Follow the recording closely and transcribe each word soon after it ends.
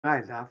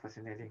Right,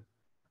 fascinating.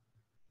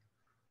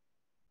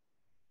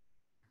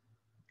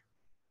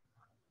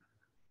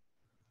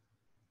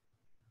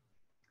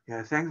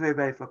 Yeah, thanks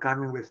everybody for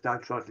coming. We'll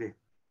start shortly.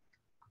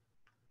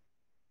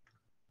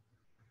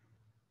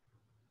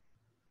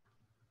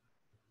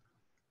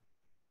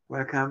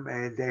 Welcome,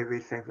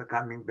 David. Thanks for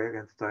coming back,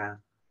 and Stoyan.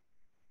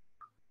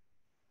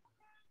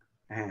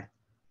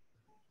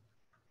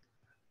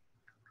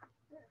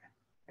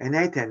 And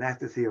Nathan, nice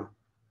to see you.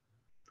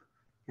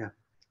 Yeah.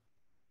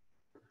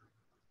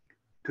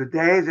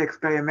 Today's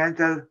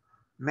experimental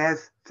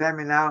math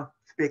seminar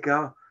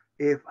speaker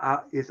is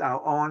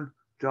our own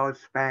George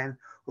Spahn,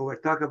 who will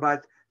talk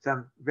about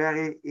some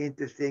very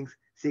interesting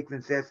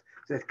sequences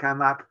that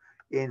come up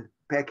in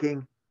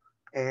packing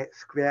a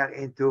square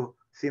into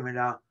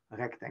similar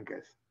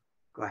rectangles.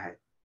 Go ahead.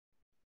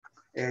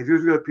 As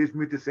usual, please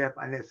mute yourself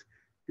unless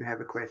you have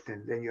a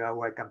question. Then you are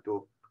welcome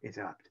to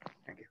interrupt.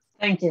 Thank you.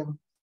 Thank you.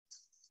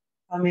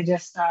 Let me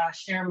just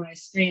share my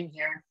screen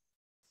here.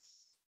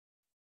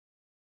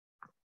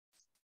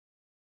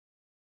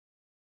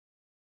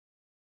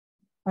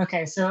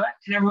 Okay, so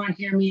can everyone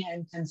hear me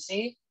and can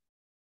see?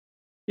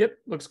 Yep,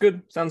 looks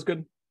good. Sounds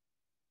good.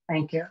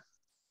 Thank you.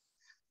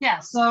 Yeah,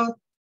 so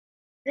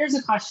here's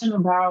a question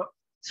about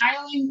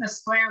tiling a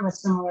square with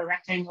similar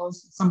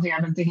rectangles, something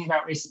I've been thinking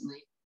about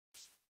recently.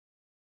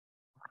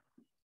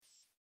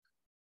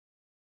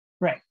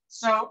 Right,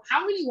 so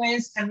how many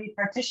ways can we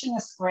partition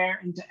a square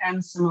into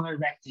n similar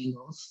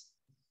rectangles?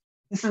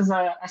 This is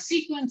a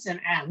sequence in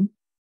n,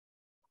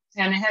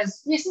 and it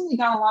has recently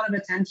got a lot of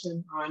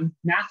attention on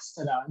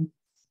Mastodon,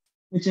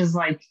 which is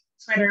like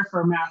Twitter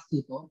for math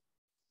people.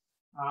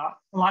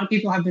 A lot of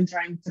people have been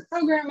trying to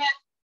program it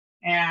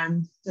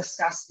and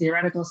discuss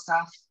theoretical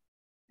stuff.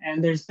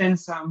 And there's been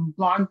some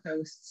blog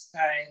posts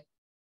by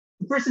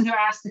the person who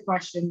asked the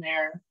question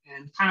there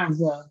and kind of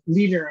the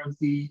leader of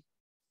the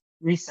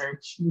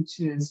research, which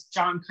is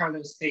John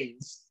Carlos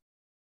Hayes.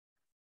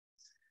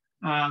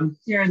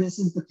 Here, this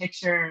is the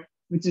picture,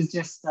 which is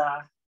just,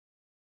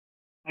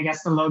 I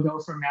guess, the logo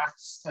for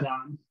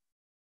Mastodon.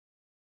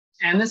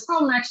 And this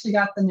problem actually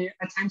got the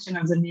attention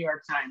of the New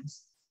York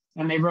Times,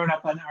 and they wrote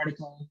up an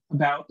article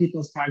about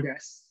people's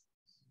progress.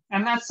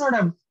 And that's sort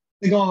of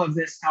the goal of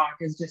this talk,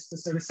 is just to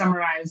sort of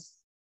summarize,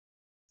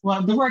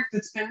 well, the work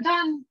that's been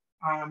done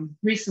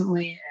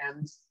recently,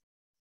 and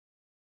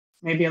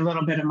maybe a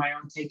little bit of my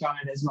own take on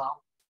it as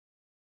well.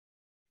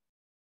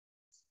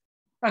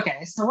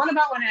 Okay, so what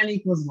about when n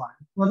equals 1?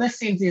 Well, this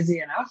seems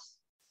easy enough.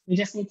 We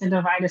just need to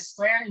divide a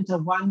square into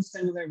one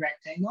similar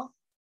rectangle.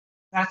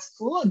 That's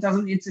cool. It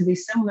doesn't need to be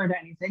similar to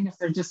anything if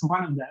there's just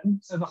one of them.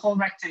 So the whole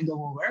rectangle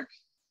will work.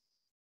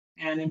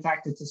 And in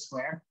fact, it's a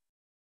square.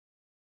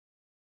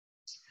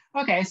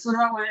 Okay, so what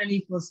about when n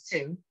equals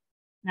 2?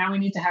 Now we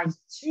need to have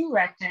two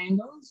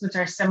rectangles which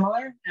are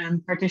similar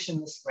and partition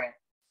the square.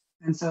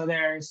 And so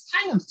there's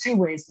kind of two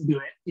ways to do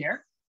it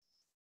here.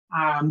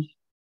 The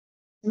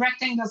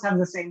rectangles have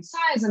the same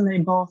size and they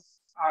both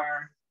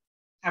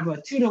have a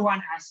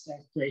 2-to-1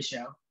 aspect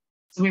ratio.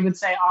 So we would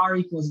say R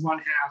equals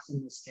 1/2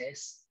 in this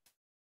case,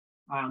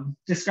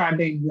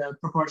 describing the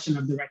proportion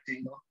of the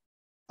rectangle.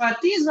 But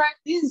these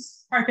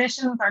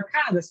partitions are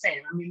kind of the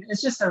same. I mean,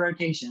 it's just a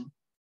rotation.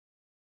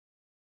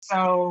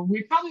 So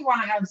we probably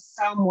want to have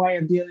some way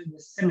of dealing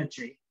with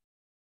symmetry.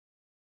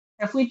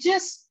 If we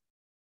just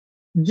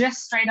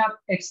straight up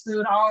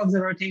exclude all of the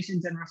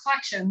rotations and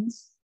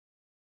reflections,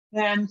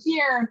 then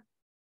here,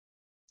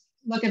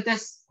 look at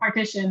this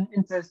partition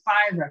into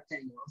 5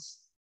 rectangles.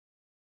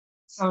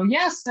 So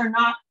yes, they're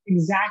not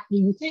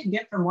exactly, we can't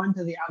get from one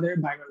to the other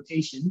by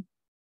rotation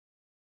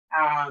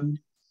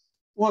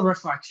or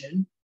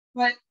reflection.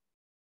 But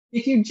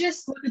if you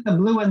just look at the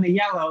blue and the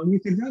yellow, you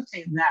could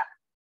rotate that,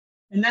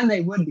 and then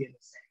they would be the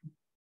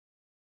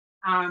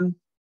same.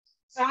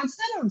 So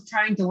instead of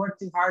trying to work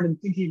too hard and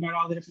thinking about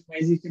all the different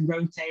ways you can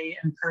rotate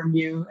and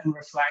permute and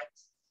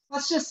reflect,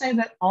 let's just say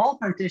that all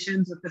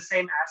partitions with the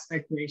same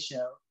aspect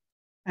ratio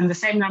and the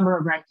same number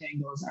of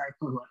rectangles are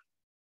equivalent.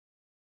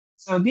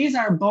 So these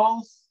are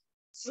both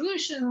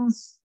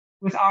solutions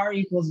with R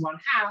equals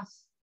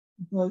 1/2,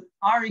 but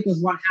R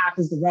equals 1/2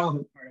 is the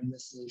relevant part of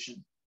this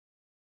solution.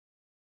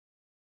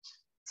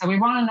 So we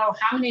want to know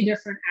how many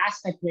different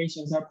aspect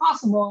ratios are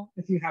possible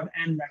if you have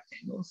n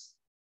rectangles.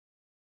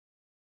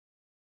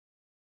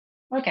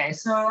 Okay,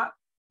 so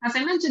as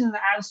I mentioned in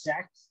the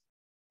abstract,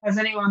 has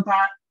anyone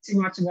thought too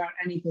much about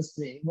n equals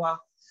 3?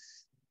 Well,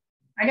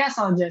 I guess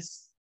I'll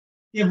just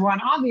give one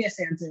obvious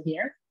answer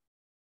here,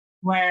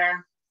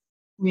 where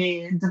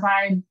we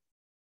divide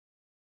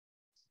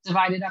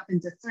it up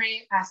into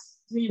three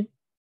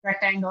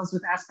rectangles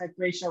with aspect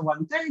ratio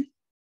 1/3.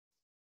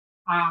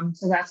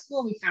 So that's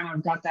cool. We kind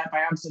of got that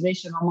by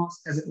observation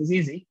almost because it was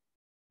easy.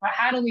 But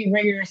how do we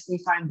rigorously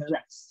find the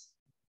rest?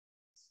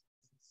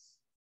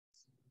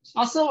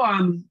 Also,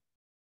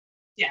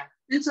 yeah,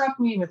 interrupt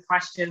me with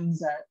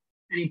questions at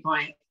any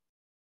point.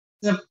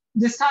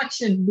 This talk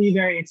should be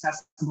very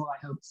accessible, I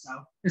hope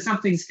so. If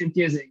something's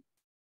confusing,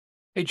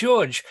 Hey,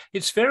 George,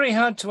 it's very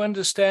hard to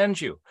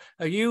understand you.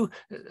 Are you?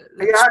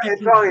 Yeah,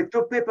 speaking- sorry,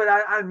 two people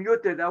are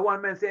unmuted. I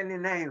won't mention any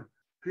name.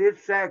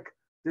 Please check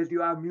that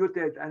you are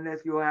muted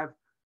unless you have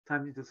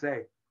something to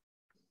say.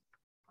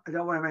 I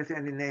don't want to mention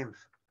any names.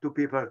 Two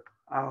people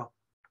are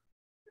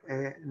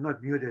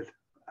not muted.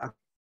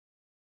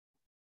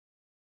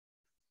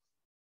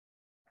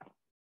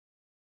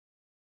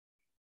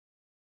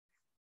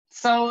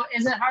 So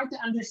is it hard to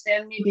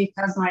understand me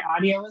because my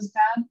audio is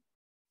bad?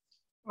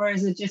 Or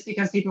is it just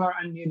because people are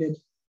unmuted?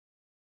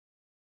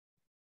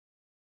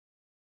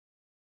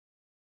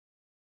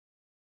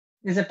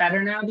 Is it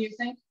better now, do you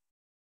think?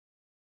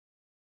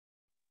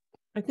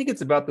 I think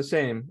it's about the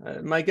same.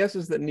 My guess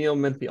is that Neil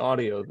meant the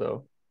audio,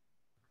 though.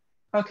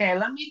 Okay,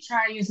 let me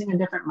try using a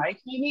different mic,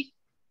 maybe.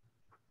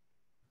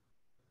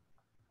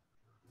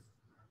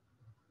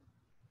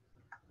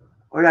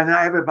 Oh yeah,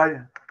 now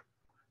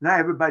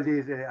everybody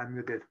is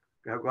unmuted.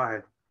 Yeah, go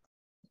ahead.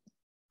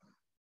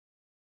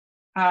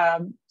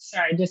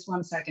 Sorry, just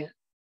 1 second.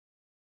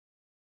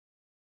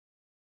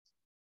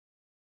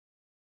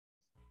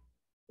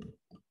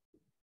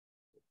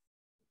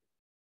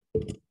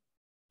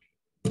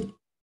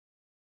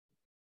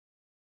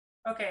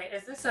 Okay,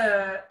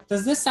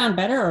 does this sound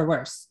better or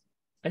worse?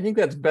 I think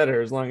that's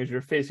better as long as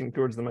you're facing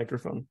towards the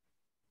microphone.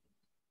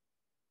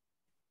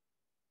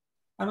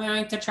 I'm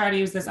going to try to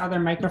use this other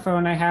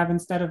microphone I have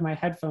instead of my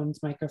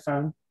headphones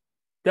microphone.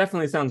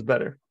 Definitely sounds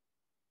better.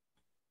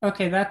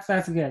 Okay, that's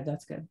good.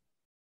 That's good.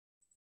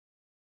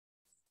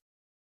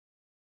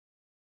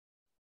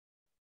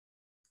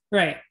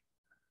 Right.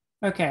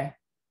 Okay.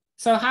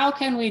 So how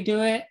can we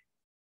do it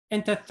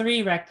into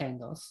 3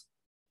 rectangles?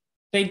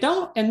 They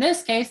don't, in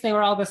this case, they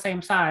were all the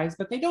same size,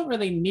 but they don't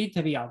really need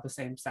to be all the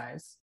same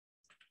size.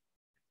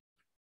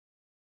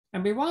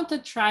 And we want to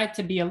try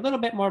to be a little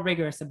bit more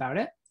rigorous about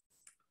it.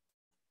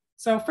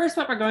 So first,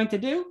 what we're going to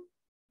do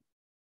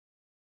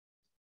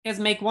is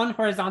make one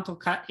horizontal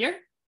cut here.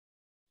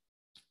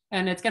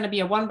 And it's going to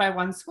be a 1 by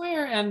 1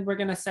 square. And we're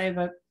going to say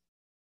that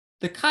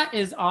the cut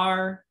is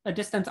r, a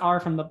distance r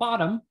from the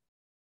bottom.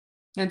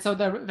 And so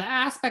the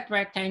aspect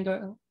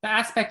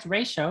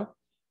ratio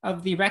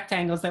of the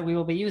rectangles that we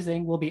will be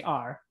using will be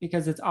r,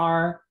 because it's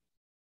r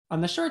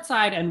on the short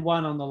side and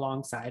 1 on the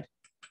long side.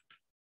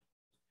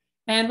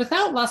 And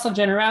without loss of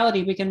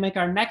generality, we can make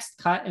our next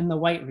cut in the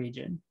white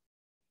region.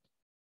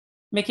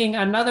 Making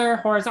another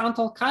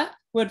horizontal cut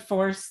would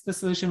force the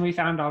solution we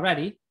found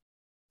already.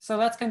 So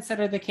let's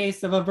consider the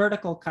case of a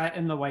vertical cut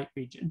in the white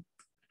region.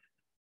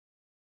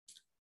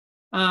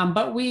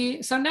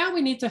 So now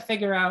we need to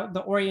figure out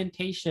the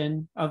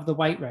orientation of the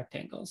white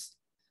rectangles.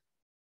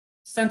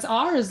 Since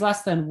r is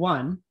less than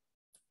 1,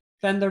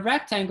 then the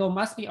rectangle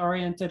must be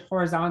oriented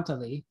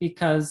horizontally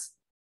because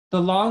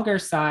the longer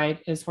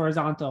side is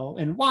horizontal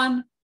in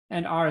 1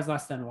 and r is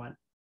less than 1.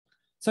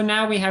 So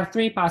now we have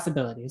 3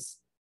 possibilities.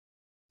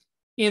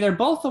 Either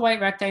both the white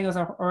rectangles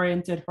are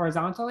oriented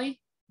horizontally,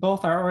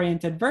 both are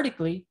oriented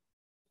vertically,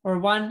 or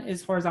one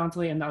is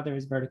horizontally and the other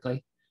is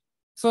vertically.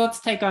 So let's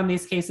take on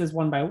these cases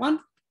one by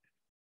one.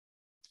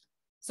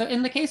 So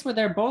in the case where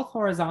they're both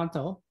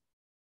horizontal,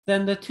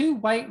 then the 2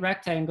 white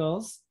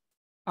rectangles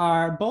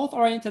are both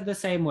oriented the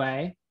same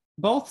way,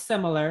 both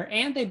similar,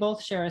 and they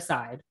both share a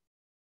side.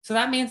 So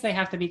that means they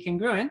have to be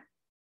congruent.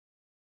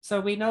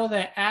 So we know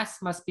that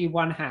S must be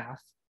 1/2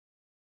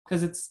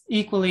 because it's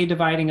equally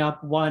dividing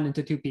up 1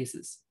 into 2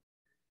 pieces.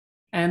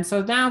 And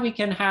so now we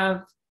can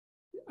have,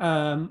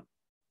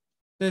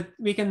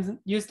 we can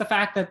use the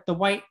fact that the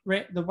white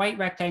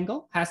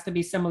rectangle has to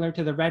be similar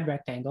to the red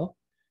rectangle.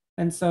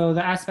 And so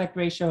the aspect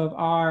ratio of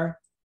R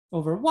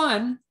over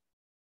 1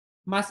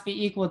 must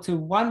be equal to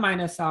 1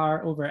 minus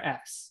R over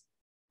S,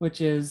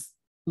 which is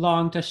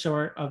long to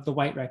short of the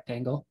white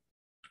rectangle.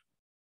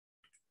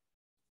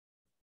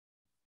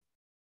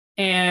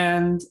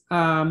 And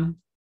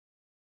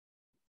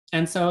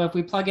so if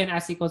we plug in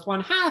S equals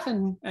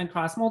 1/2 and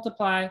cross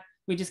multiply,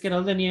 we just get a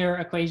linear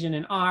equation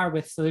in R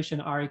with solution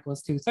R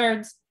equals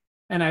 2/3.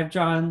 And I've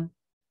drawn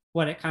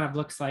what it kind of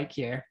looks like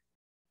here.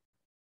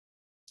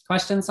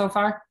 Questions so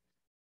far?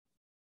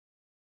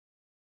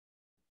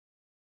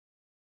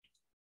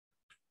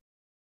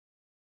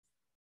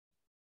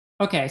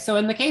 Okay, so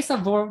in the case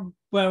of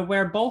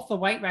where both the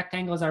white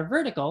rectangles are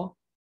vertical,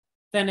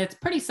 then it's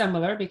pretty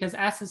similar because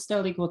S is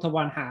still equal to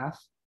 1/2.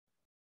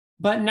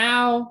 But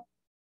now,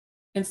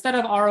 instead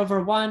of R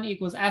over 1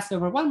 equals S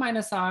over 1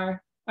 minus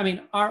R,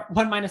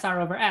 1 minus R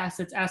over S,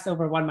 it's S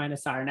over 1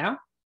 minus R now.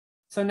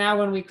 So now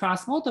when we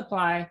cross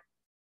multiply,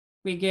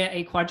 we get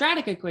a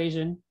quadratic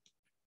equation.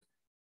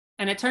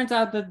 And it turns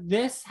out that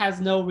this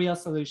has no real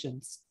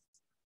solutions.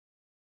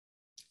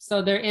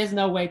 So there is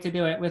no way to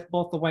do it with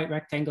both the white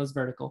rectangles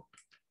vertical.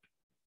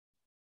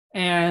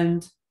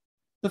 And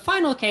the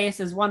final case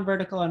is 1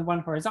 vertical and 1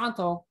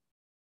 horizontal.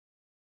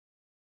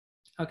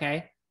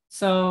 Okay,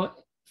 so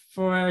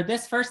for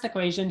this first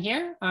equation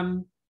here,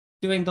 I'm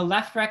doing the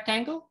left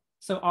rectangle.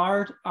 So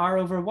R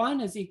over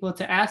 1 is equal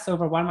to S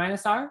over 1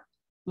 minus R.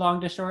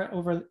 Long to short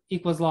over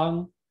equals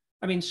long.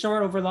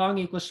 Short over long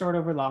equals short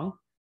over long.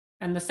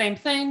 And the same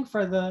thing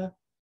for the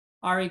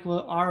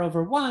r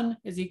over 1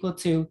 is equal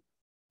to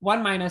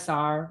 1 minus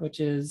r, which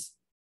is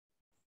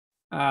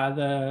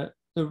the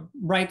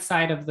right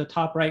side of the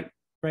top right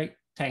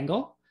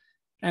rectangle.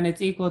 And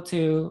it's equal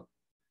to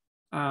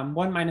 1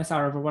 minus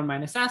r over 1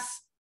 minus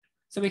s.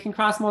 So we can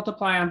cross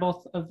multiply on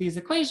both of these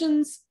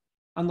equations.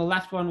 On the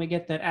left one, we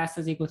get that s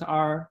is equal to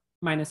r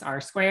minus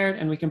r squared,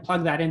 and we can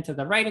plug that into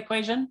the right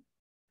equation.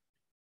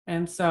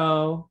 And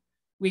so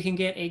we can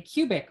get a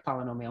cubic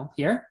polynomial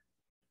here.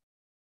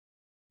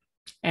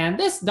 And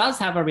this does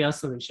have a real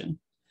solution.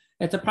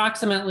 It's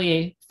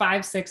approximately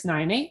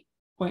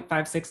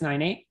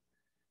 0.5698.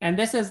 And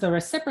this is the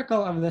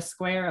reciprocal of the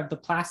square of the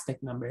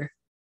plastic number.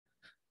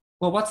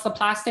 Well, what's the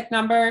plastic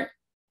number?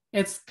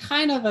 It's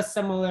kind of a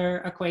similar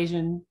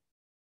equation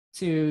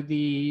to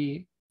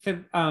the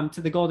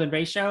golden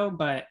ratio,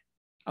 but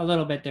a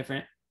little bit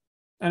different.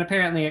 And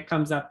apparently it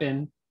comes up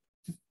in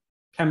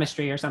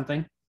chemistry or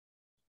something.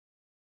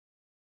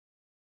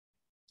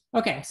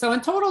 Okay, so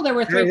in total, there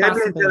were three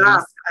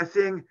possibilities. I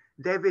think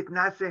David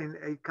Nassin,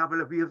 a couple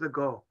of years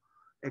ago,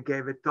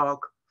 gave a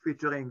talk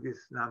featuring this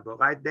number,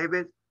 right,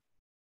 David?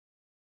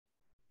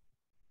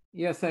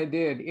 Yes, I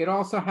did. It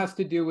also has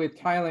to do with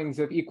tilings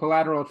of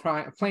equilateral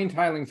plane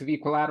tilings of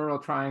equilateral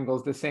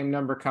triangles. The same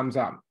number comes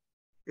up.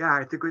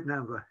 Yeah, it's a good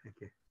number.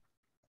 Okay.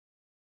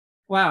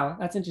 Wow,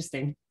 that's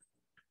interesting.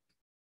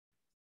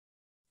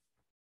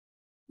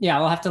 Yeah,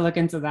 we'll have to look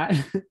into that.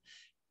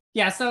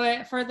 Yeah,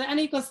 so for the n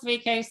equals 3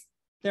 case,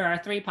 there are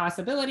 3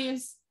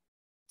 possibilities.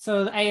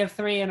 So the a of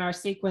 3 in our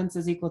sequence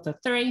is equal to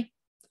 3.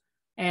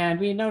 And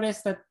we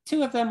noticed that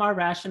 2 of them are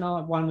rational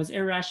and 1 was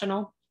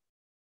irrational.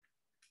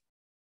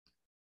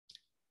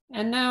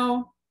 And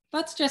now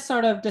let's just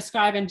sort of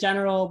describe in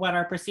general what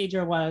our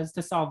procedure was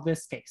to solve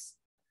this case.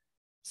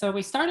 So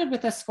we started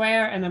with a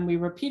square and then we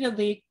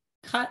repeatedly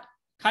cut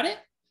it.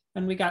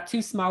 And we got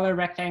 2 smaller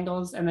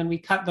rectangles, and then we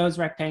cut those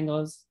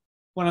rectangles,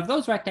 one of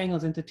those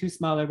rectangles into 2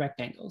 smaller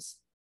rectangles.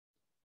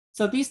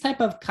 So these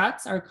type of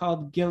cuts are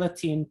called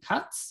guillotine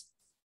cuts.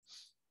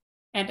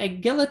 And a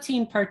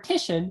guillotine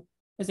partition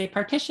is a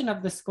partition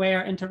of the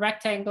square into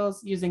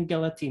rectangles using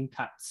guillotine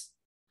cuts.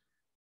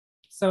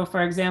 So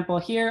for example,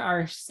 here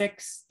are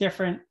 6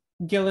 different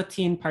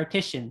guillotine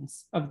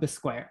partitions of the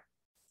square.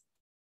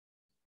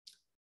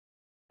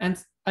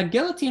 And a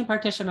guillotine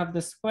partition of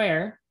the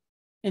square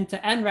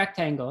into n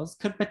rectangles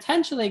could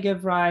potentially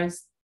give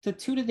rise to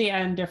 2 to the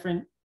n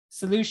different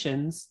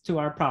solutions to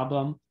our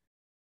problem,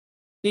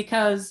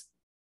 because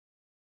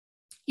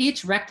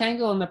each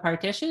rectangle in the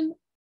partition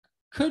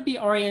could be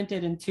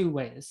oriented in 2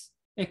 ways.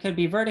 It could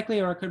be vertically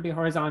or it could be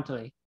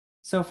horizontally.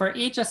 So for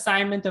each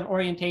assignment of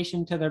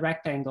orientation to the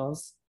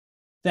rectangles,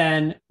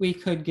 then we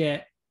could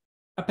get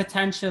a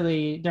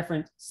potentially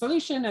different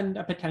solution and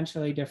a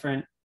potentially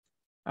different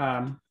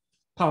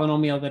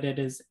polynomial that it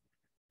is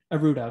a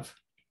root of.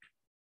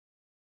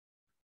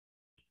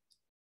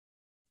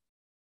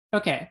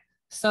 Okay,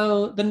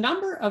 so the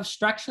number of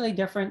structurally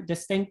different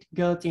distinct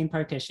guillotine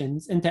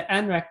partitions into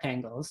n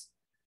rectangles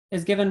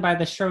is given by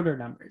the Schroeder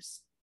numbers,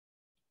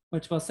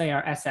 which we'll say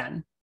are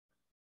Sn.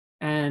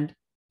 And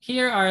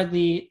here are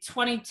the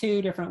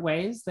 22 different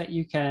ways that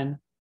you can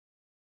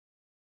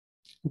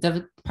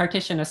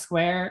partition a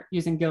square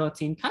using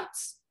guillotine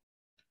cuts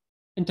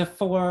into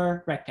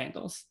 4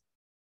 rectangles.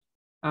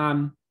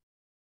 So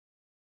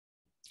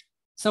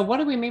what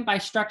do we mean by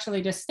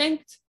structurally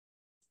distinct?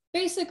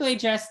 Basically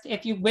just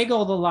if you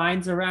wiggle the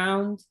lines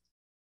around,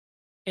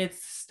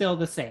 it's still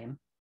the same.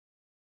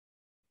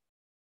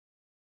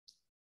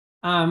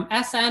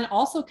 Sn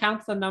also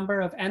counts the number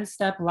of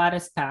n-step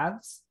lattice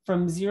paths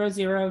from 0,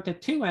 0 to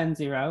 2n,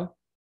 0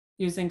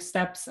 using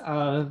steps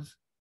of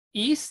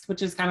east,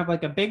 which is kind of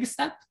like a big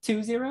step,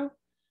 2, 0,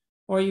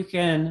 or you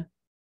can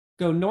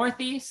go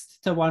northeast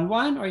to 1,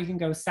 1, or you can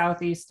go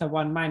southeast to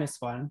 1, minus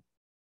 1.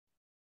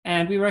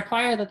 And we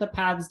require that the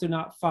paths do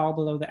not fall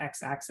below the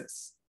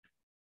x-axis.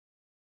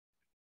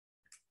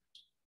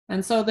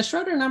 And so the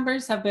Schroeder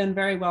numbers have been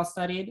very well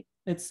studied.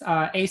 It's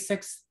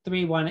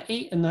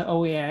A6318 in the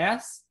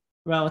OEIS,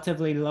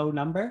 relatively low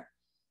number.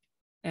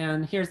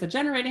 And here's the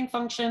generating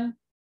function.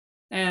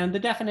 And the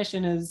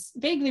definition is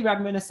vaguely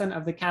reminiscent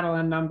of the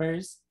Catalan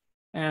numbers.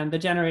 And the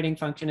generating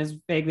function is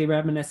vaguely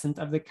reminiscent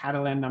of the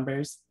Catalan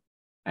numbers.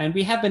 And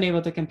we have been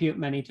able to compute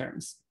many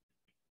terms.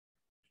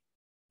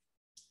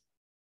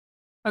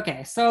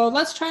 Okay, so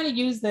let's try to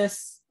use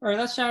this, or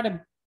let's try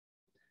to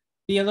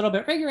be a little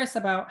bit rigorous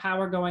about how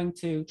we're going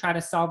to try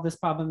to solve this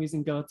problem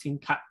using guillotine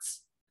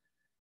cuts.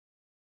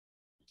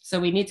 So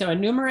we need to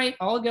enumerate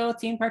all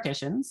guillotine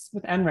partitions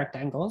with n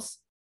rectangles.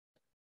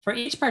 For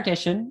each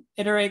partition,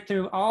 iterate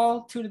through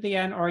all 2 to the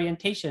n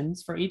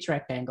orientations for each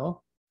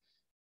rectangle.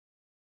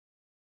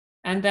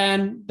 And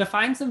then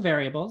define some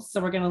variables.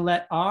 So we're going to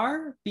let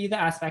r be the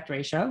aspect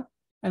ratio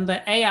and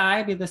let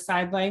ai be the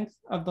side length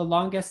of the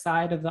longest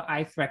side of the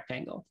ith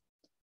rectangle.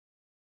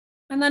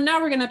 And then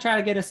now we're going to try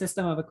to get a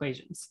system of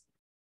equations.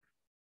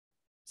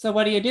 So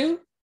what do?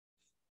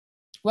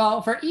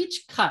 Well, for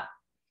each cut,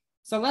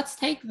 so let's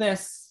take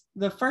this,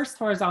 the first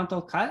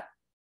horizontal cut,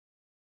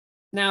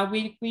 Now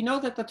we know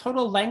that the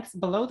total length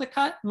below the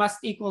cut must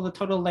equal the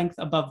total length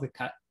above the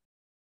cut.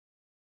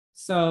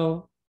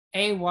 So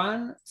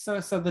A1, so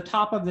the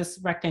top of this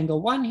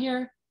rectangle 1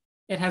 here,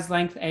 it has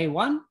length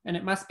A1, and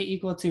it must be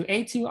equal to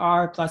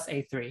A2R plus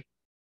A3.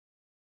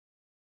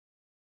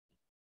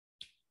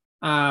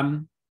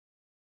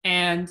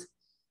 And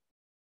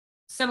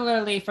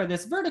similarly for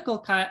this vertical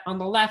cut, on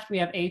the left we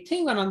have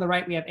A2 and on the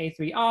right we have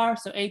A3R,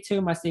 so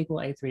A2 must equal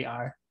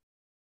A3R.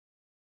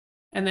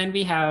 And then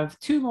we have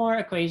two more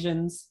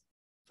equations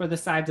for the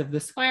sides of the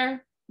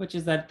square, which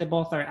is that they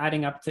both are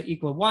adding up to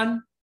equal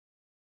 1.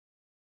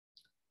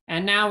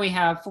 And now we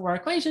have 4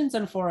 equations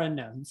and 4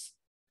 unknowns.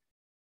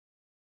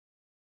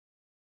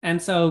 And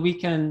so we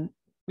can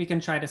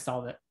try to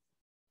solve it.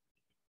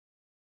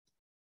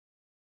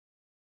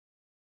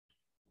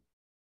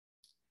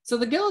 So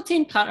the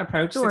guillotine cut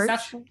approach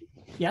successfully.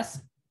 Yes?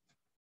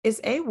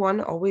 Is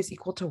A1 always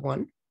equal to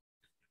 1?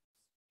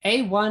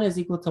 A1 is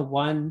equal to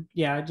 1.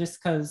 Yeah, just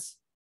because.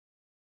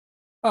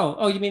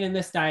 Oh, you mean in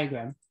this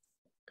diagram?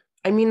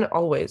 I mean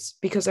always,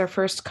 because our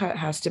first cut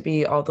has to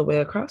be all the way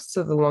across,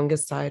 so the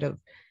longest side of.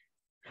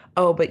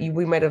 Oh, but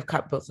we might have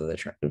cut both of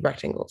the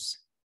rectangles.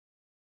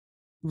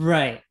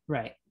 Right.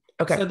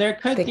 Okay. So there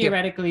could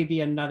theoretically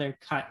be another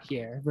cut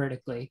here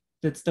vertically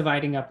that's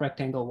dividing up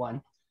rectangle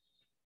 1.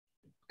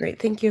 Great,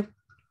 thank you.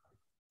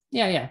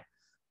 Yeah.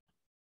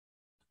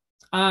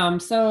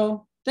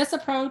 So this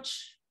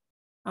approach,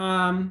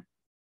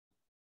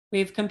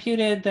 we've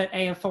computed that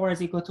A of 4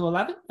 is equal to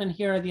 11, and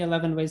here are the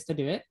 11 ways to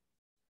do it.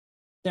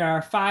 There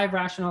are 5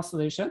 rational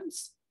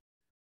solutions.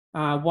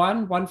 1,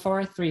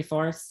 1/4,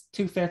 3/4,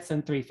 2/5,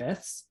 and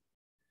 3/5.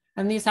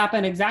 And these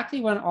happen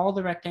exactly when all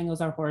the rectangles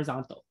are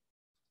horizontal.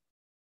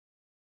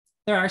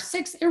 There are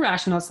 6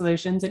 irrational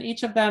solutions, and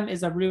each of them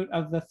is a root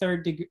of a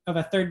third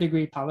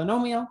degree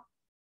polynomial,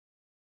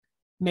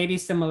 maybe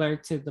similar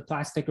to the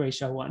plastic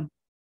ratio one.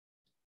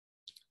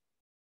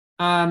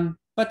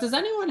 But does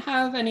anyone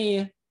have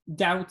any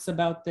doubts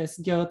about this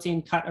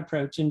guillotine cut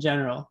approach in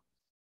general?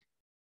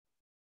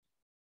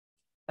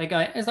 Like,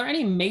 is there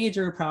any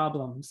major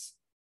problems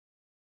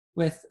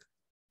with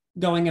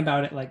going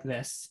about it like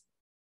this?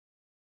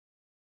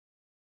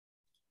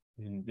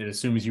 And it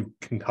assumes you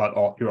can cut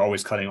all, you're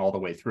always cutting all the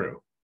way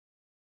through.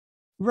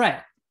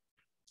 Right.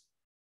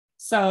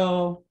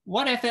 So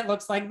what if it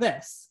looks like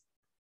this?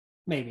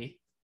 Maybe.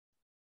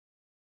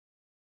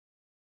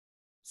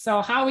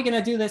 So how are we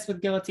going to do this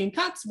with guillotine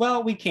cuts?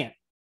 Well, we can't.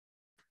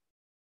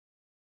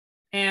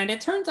 And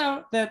it turns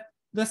out that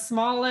the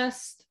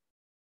smallest,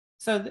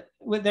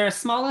 with their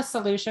smallest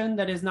solution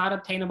that is not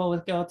obtainable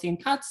with guillotine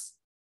cuts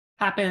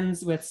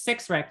happens with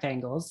 6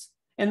 rectangles.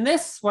 In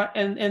this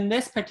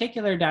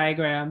particular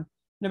diagram,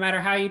 no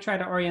matter how you try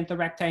to orient the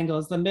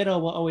rectangles, the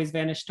middle will always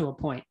vanish to a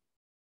point.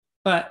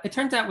 But it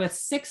turns out with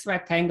 6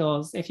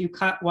 rectangles, if you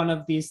cut one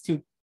of these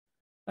two,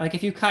 like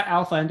if you cut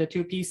alpha into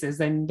 2 pieces,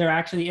 then there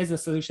actually is a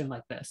solution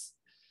like this.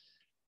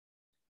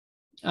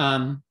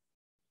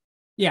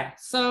 Yeah,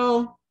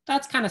 so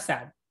that's kind of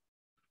sad.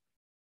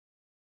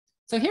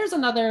 So here's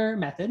another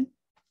method.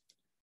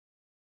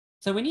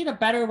 So we need a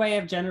better way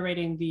of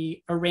generating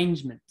the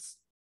arrangements.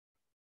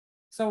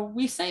 So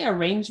we say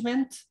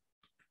arrangement,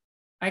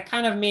 I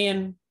kind of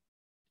mean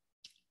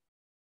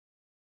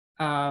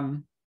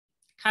we're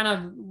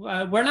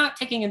not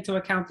taking into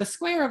account the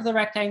square of the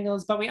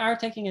rectangles, but we are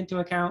taking into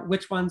account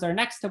which ones are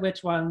next to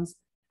which ones.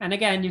 And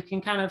again, you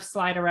can kind of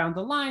slide around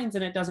the lines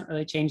and it doesn't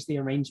really change the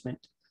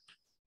arrangement.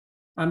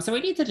 So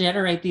we need to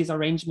generate these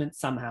arrangements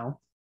somehow.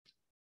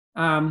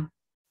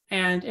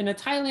 And in a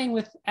tiling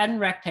with n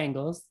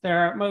rectangles, there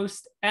are at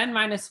most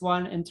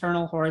n-1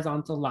 internal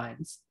horizontal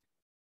lines.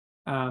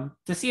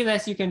 To see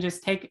this, you can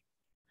just take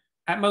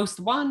at most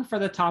 1 for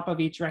the top of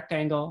each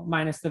rectangle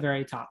minus the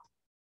very top.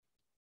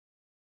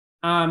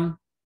 And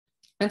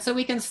so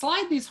we can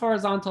slide these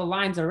horizontal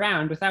lines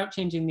around without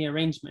changing the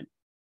arrangement.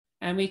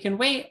 And we can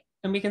wait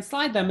and we can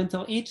slide them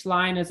until each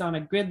line is on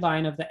a grid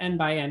line of the n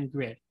by n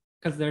grid,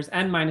 because there's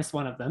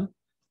n-1 of them.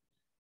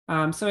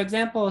 So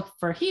example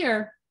for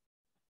here,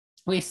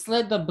 we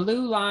slid the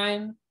blue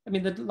line,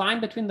 the line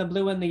between the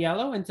blue and the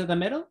yellow into the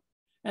middle.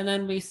 And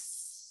then we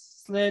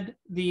slid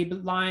the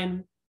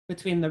line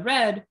between the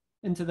red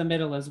into the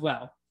middle as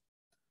well.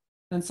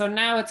 And so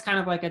now it's kind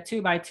of like a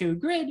 2 by 2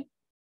 grid.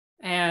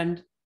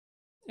 And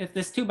if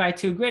this 2 by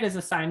 2 grid is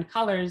assigned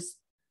colors,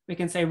 we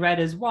can say red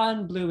is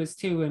 1, blue is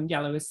 2, and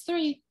yellow is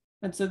 3.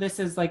 And so this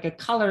is like a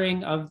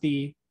coloring of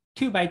the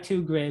 2 by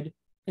 2 grid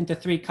into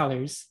 3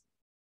 colors.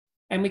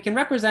 And we can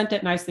represent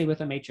it nicely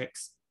with a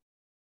matrix.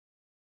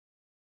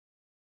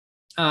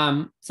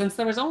 Since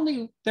there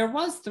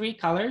was 3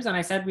 colors, and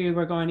I said we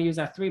were going to use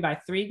a 3 by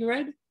 3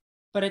 grid,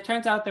 but it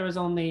turns out there was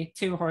only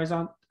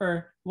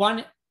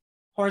 1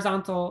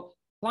 horizontal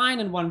line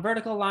and 1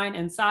 vertical line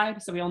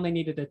inside, so we only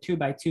needed a 2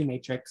 by 2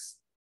 matrix.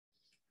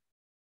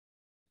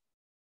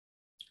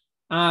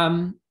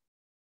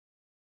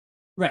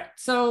 Right,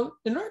 so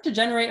in order to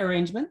generate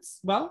arrangements,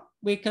 well,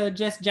 we could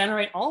just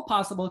generate all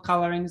possible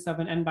colorings of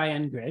an n by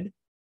n grid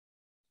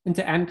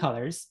into n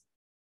colors.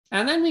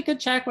 And then we could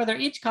check whether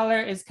each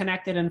color is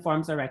connected and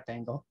forms a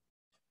rectangle.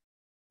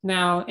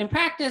 Now, in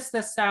practice,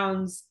 this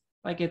sounds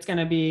like it's going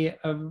to be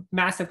a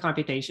massive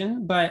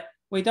computation, but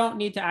we don't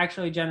need to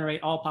actually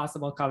generate all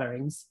possible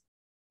colorings.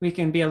 We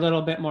can be a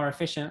little bit more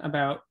efficient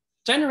about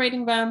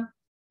generating them,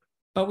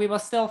 but we will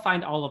still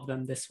find all of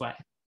them this way.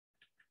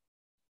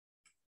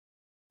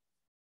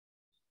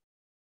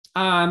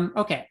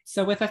 Okay,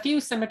 so with a few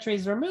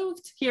symmetries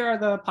removed, here are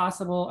the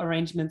possible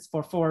arrangements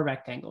for 4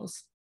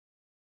 rectangles.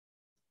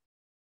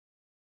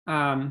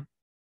 Now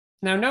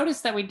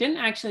notice that we didn't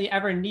actually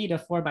ever need a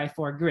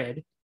 4x4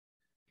 grid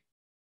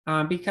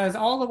because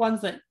all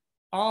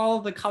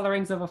the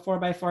colorings of a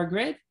 4x4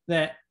 grid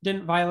that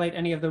didn't violate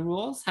any of the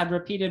rules had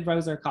repeated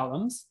rows or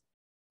columns.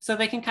 So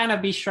they can kind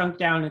of be shrunk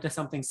down into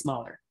something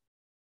smaller.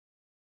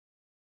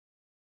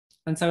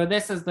 And so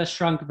this is the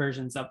shrunk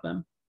versions of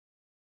them.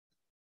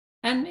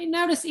 And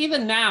notice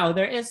even now,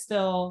 there is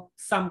still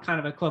some kind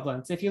of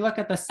equivalence. If you look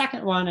at the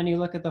second one and you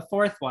look at the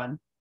fourth one,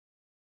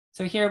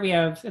 so here we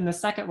have, in the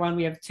second one,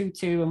 we have 2,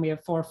 2, and we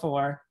have 4,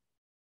 4.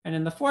 And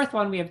in the fourth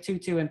one, we have 2,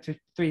 2, and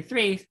 3,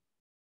 3.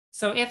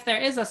 So if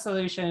there is a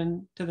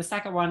solution to the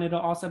second one, it'll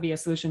also be a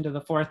solution to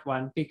the fourth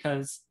one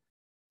because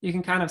you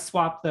can kind of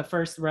swap the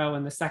first row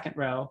and the second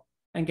row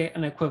and get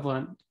an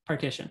equivalent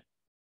partition.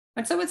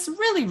 And so it's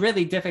really,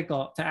 really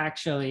difficult to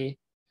actually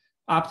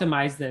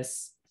optimize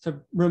this to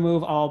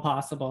remove all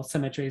possible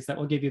symmetries that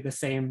will give you the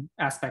same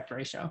aspect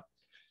ratio.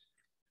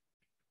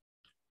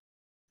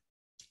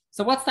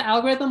 So what's the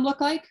algorithm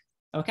look like?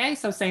 Okay,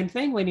 so same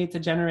thing. We need to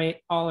generate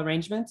all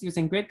arrangements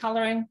using grid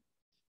coloring.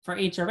 For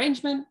each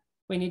arrangement,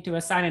 we need to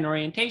assign an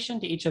orientation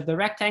to each of the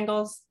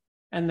rectangles.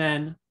 And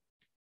then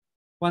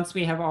once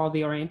we have all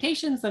the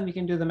orientations, then we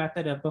can do the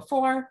method of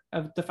before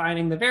of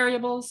defining the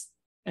variables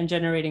and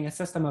generating a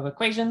system of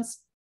equations.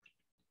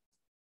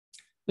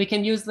 We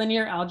can use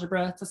linear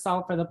algebra to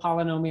solve for the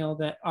polynomial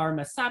that R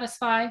must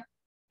satisfy.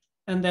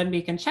 And then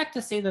we can check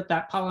to see that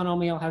that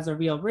polynomial has a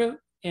real root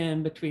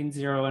in between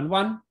 0 and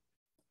 1,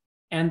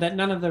 and that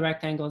none of the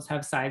rectangles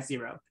have size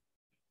 0.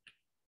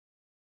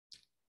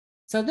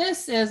 So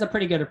this is a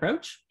pretty good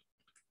approach.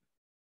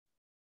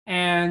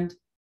 And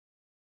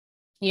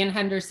Ian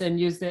Henderson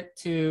used it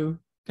to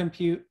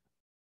compute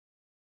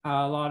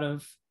a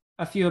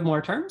few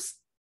more terms.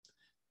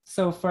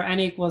 So for n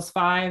equals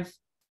 5,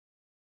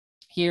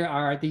 here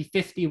are the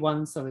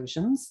 51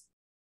 solutions.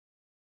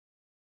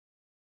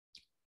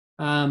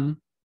 Note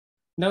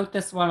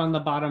this one on the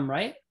bottom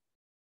right.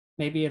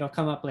 Maybe it'll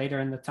come up later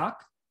in the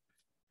talk.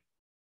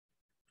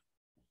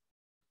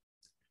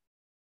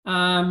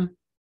 And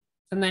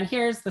then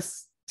here's the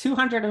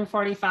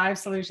 245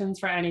 solutions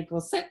for n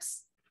equals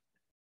 6.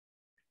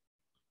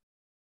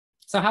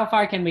 So how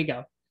far can we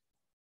go?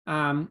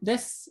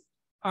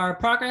 Our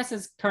progress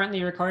is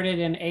currently recorded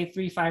in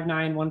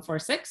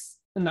A359146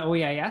 in the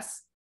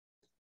OEIS.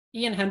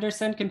 Ian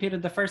Henderson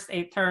computed the first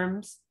 8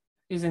 terms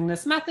using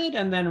this method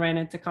and then ran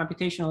into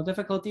computational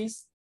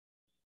difficulties.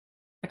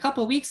 A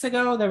couple weeks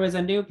ago, there was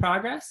a new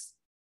progress.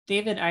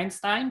 David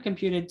Einstein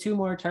computed 2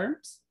 more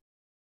terms,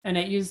 and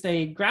it used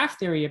a graph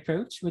theory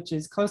approach, which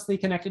is closely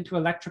connected to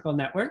electrical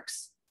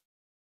networks.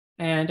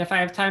 And if I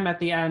have time at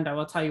the end, I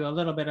will tell you a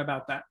little bit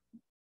about that.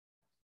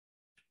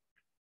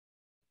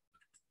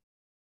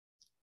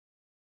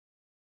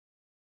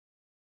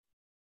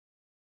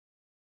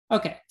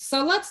 Okay,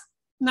 so let's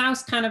now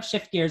kind of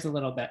shift gears a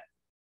little bit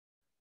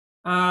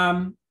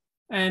and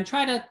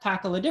try to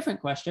tackle a different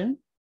question,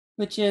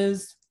 which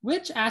is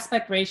which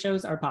aspect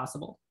ratios are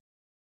possible?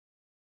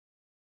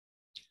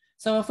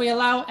 So if we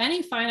allow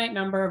any finite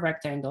number of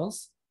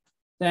rectangles,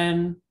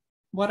 then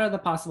what are the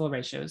possible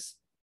ratios?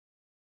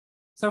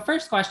 So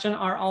first question,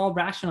 are all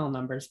rational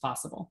numbers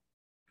possible?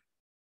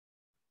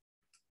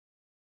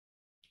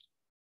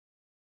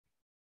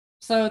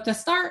 So to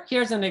start,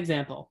 here's an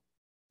example.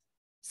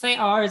 Say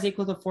R is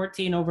equal to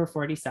 14 over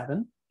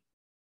 47.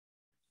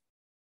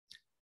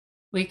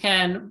 We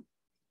can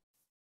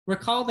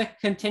recall the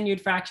continued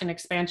fraction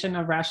expansion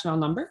of rational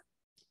number.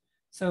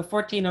 So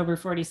 14 over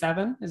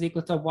 47 is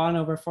equal to 1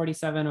 over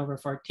 47 over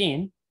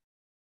 14.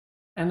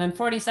 And then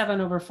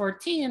 47 over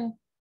 14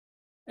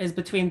 is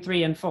between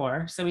 3 and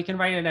 4. So we can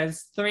write it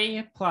as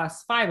 3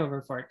 plus 5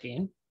 over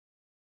 14.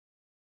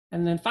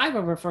 And then 5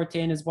 over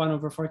 14 is 1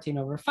 over 14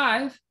 over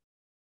 5.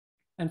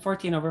 And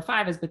 14 over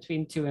 5 is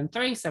between 2 and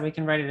 3. So we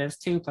can write it as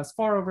 2 plus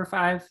 4 over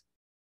 5.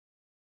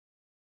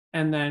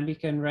 And then we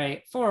can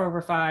write 4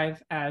 over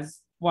 5 as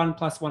 1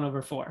 plus 1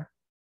 over 4.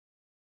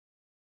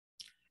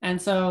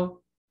 And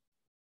so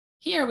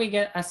here we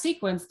get a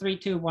sequence 3,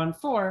 2, 1,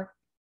 4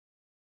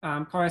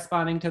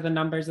 corresponding to the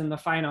numbers in the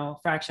final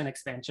fraction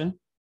expansion.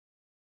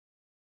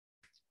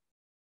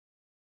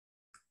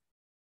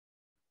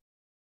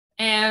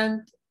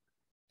 And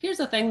here's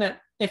the thing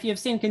that if you've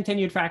seen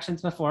continued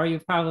fractions before,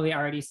 you've probably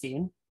already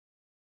seen.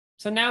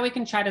 So now we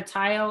can try to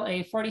tile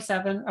a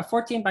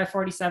 14 by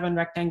 47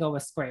 rectangle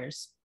with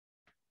squares.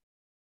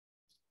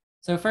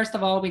 So first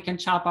of all, we can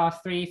chop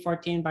off 3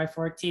 14 by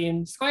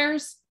 14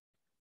 squares.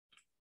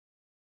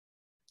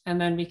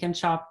 And then we can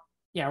chop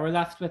yeah, we're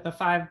left with a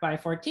 5 by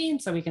 14,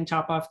 so we can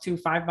chop off two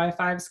 5 by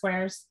 5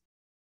 squares.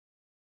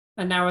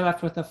 And now we're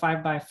left with a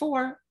 5 by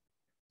 4,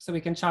 so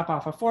we can chop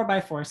off a 4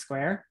 by 4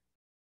 square.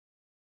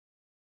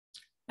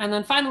 And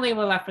then finally,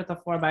 we're left with a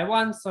 4 by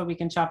 1, so we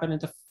can chop it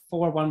into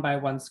 4 1 by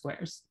 1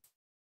 squares.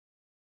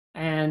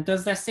 And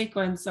does the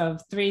sequence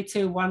of 3,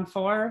 2, 1,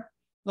 4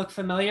 look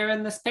familiar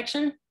in this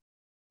picture?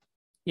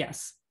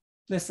 Yes,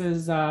 this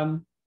is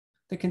the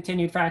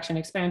continued fraction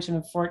expansion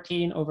of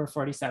 14 over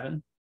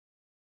 47.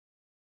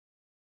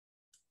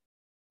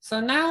 So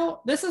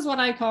now this is what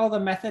I call the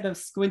method of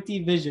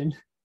squinty vision.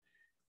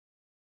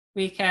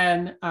 We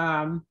can,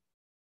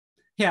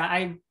 yeah,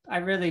 I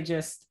really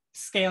just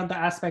scaled the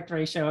aspect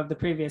ratio of the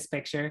previous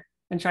picture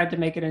and tried to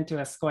make it into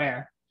a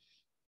square.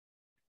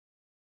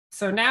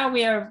 So now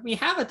we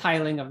have a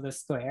tiling of the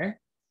square,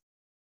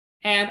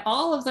 and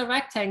all of the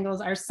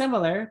rectangles are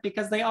similar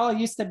because they all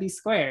used to be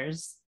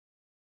squares.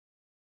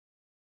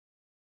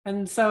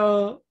 And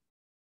so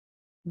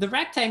the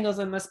rectangles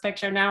in this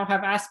picture now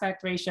have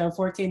aspect ratio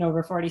 14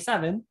 over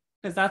 47,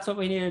 because that's what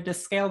we needed to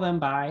scale them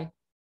by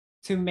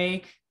to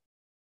make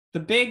the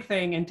big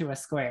thing into a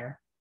square.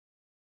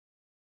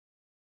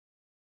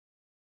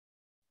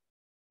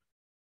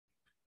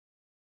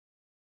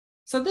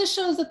 So this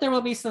shows that there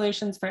will be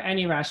solutions for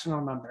any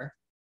rational number.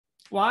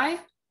 Why?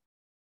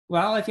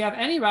 Well, if you have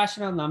any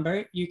rational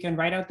number, you can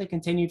write out the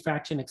continued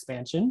fraction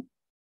expansion,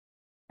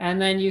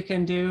 and then you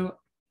can do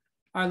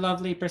our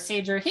lovely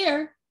procedure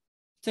here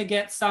to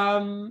get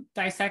some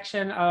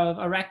dissection of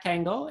a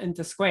rectangle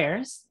into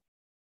squares,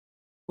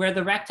 where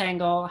the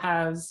rectangle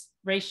has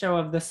ratio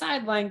of the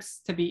side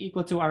lengths to be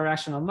equal to our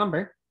rational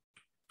number.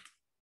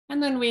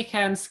 And then we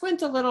can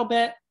squint a little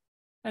bit,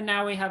 and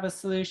now we have a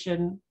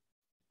solution.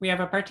 We have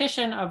a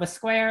partition of a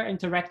square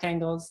into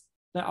rectangles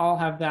that all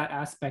have that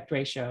aspect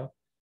ratio,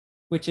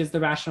 which is the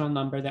rational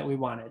number that we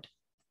wanted.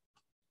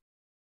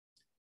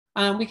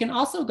 We can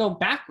also go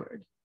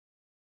backward.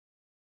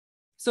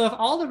 So if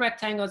all the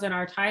rectangles in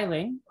our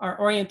tiling are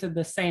oriented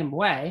the same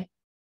way,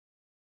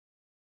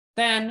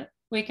 then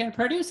we can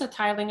produce a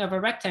tiling of a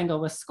rectangle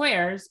with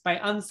squares by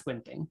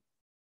unsquinting.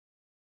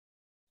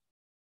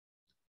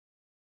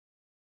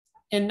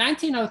 In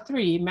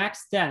 1903,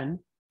 Max Den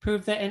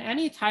proved that in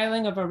any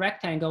tiling of a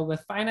rectangle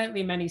with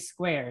finitely many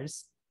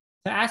squares,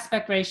 the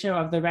aspect ratio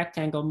of the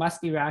rectangle must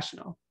be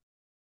rational.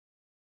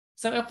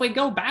 So if we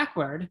go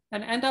backward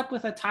and end up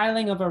with a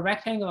tiling of a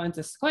rectangle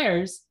into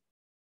squares,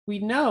 we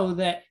know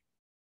that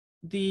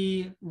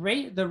the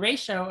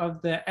ratio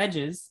of the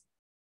edges,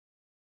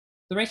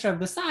 the ratio of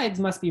the sides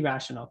must be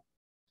rational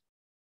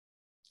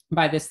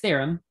by this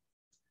theorem.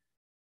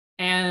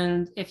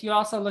 And if you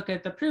also look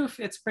at the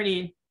proof, it's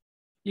pretty,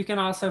 you can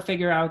also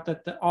figure out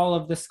that all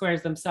of the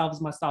squares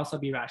themselves must also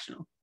be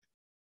rational.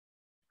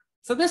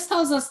 So this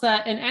tells us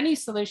that in any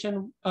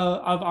solution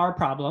of our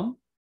problem,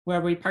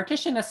 where we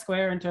partition a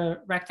square into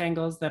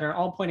rectangles that are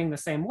all pointing the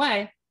same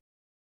way,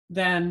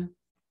 then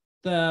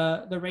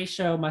the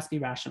ratio must be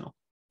rational.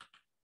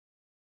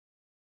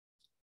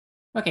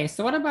 Okay,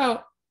 so what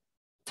about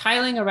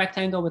tiling a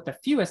rectangle with the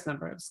fewest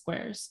number of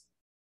squares?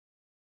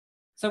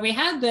 So we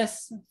had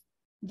this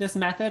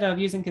method of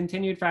using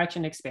continued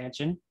fraction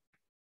expansion,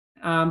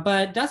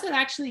 but does it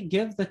actually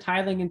give the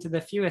tiling into the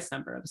fewest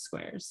number of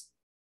squares?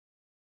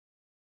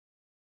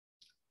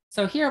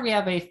 So here we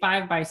have a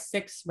 5 by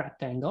 6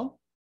 rectangle,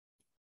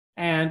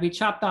 and we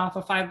chopped off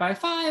a 5 by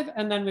 5,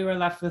 and then we were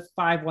left with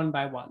 5 1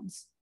 by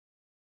 1s.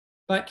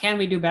 But can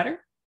we do better?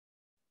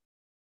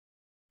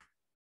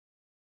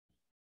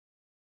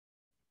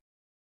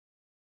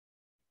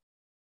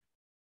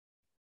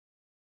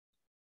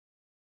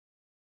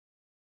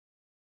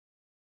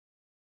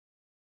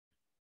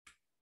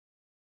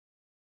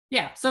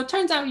 Yeah, so it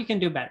turns out you can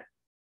do better.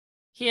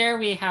 Here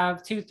we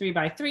have two 3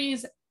 by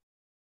 3s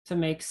to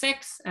make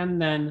 6,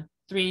 and then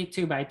 3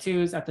 2 by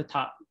 2s at the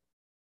top.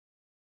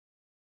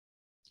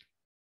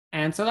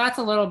 And so that's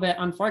a little bit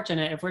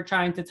unfortunate. If we're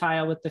trying to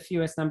tile with the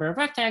fewest number of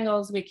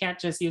rectangles, we can't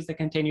just use the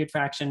continued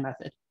fraction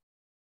method.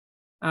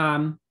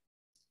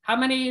 How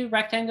many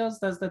rectangles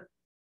does the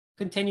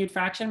continued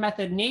fraction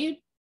method need?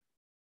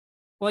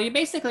 Well, you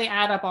basically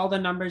add up all the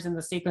numbers in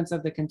the sequence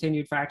of the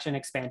continued fraction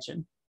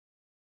expansion.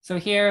 So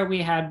here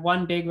we had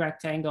one big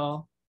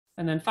rectangle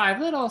and then 5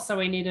 little, so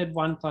we needed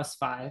 1 plus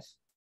 5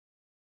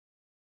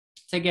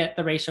 to get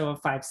the ratio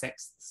of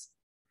 5/6.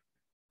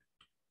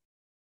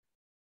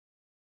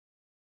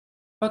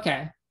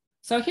 Okay,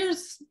 so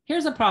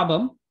here's a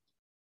problem.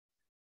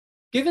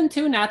 Given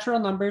two natural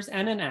numbers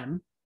n and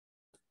m,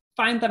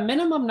 find the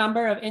minimum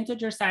number of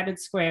integer-sided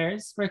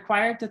squares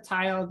required to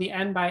tile the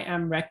n by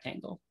m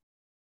rectangle.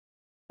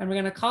 And we're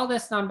going to call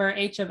this number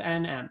h of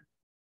n m.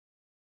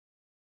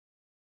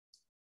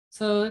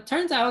 So it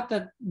turns out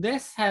that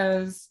this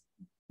has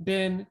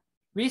been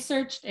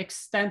researched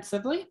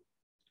extensively.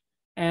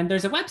 And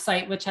there's a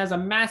website which has a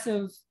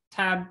massive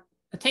a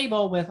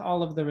table with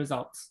all of the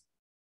results.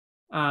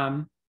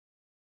 Now,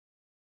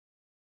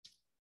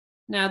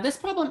 this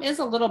problem is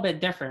a little bit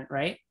different,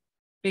 right?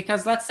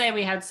 Because let's say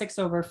we had 6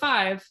 over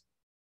 5,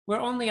 we're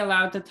only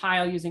allowed to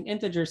tile using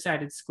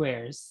integer-sided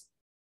squares.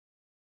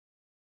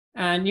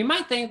 And you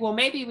might think, well,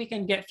 maybe we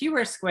can get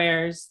fewer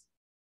squares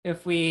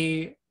if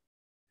we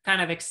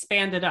kind of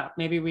expand it up.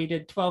 Maybe we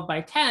did 12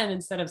 by 10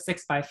 instead of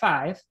 6 by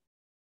 5.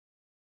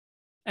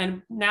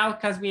 And now,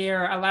 because we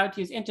are allowed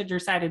to use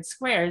integer-sided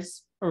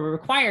squares, or we're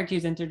required to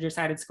use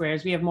integer-sided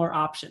squares, we have more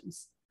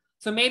options.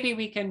 So maybe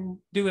we can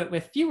do it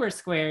with fewer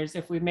squares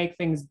if we make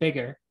things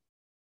bigger.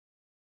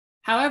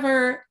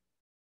 However,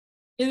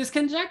 it is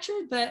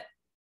conjectured that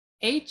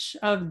h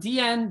of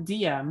dn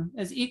dm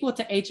is equal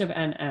to h of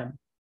nm,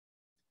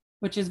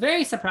 which is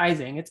very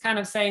surprising. It's kind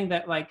of saying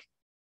that, like,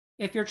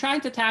 if you're trying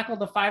to tackle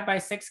the 5 by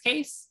 6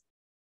 case,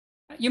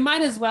 you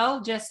might as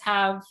well just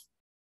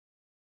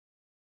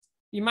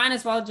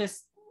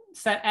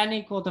set n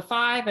equal to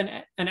 5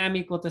 and m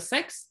equal to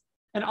 6.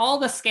 And all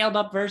the scaled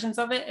up versions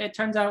of it, it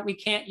turns out we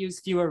can't use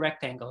fewer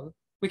rectangles.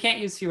 We can't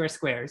use fewer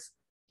squares.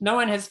 No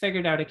one has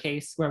figured out a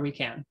case where we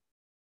can.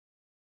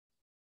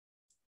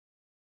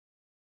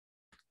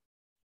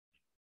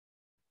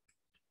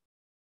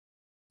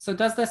 So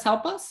does this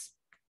help us?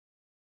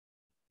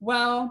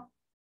 Well,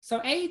 so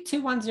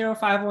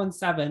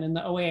A210517 in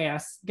the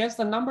OEIS gives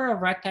the number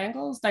of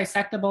rectangles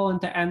dissectable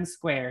into n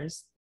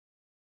squares,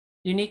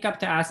 unique up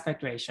to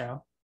aspect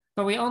ratio,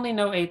 but we only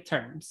know 8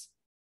 terms.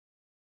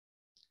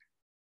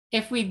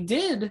 If we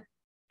did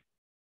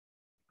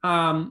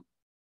know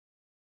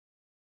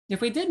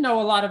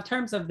a lot of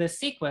terms of this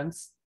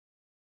sequence,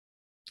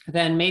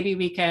 then maybe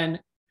we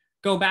can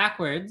go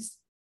backwards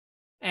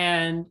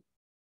and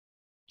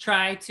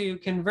try to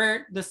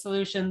convert the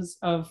solutions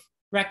of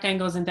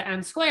rectangles into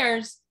n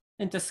squares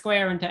into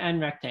square into n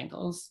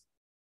rectangles,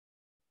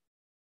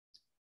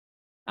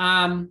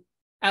 at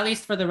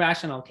least for the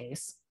rational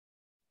case.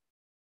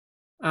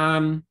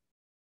 But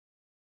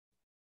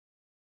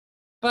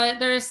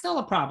there is still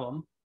a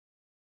problem.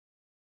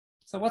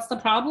 So what's the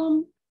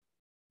problem?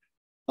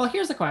 Well,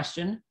 here's a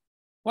question.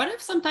 What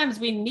if sometimes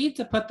we need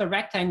to put the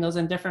rectangles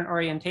in different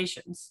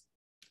orientations?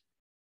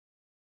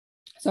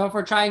 So if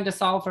we're trying to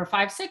solve for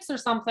 5, 6 or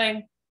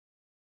something,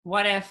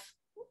 what if,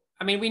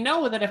 I mean, we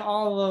know that if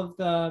all of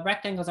the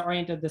rectangles are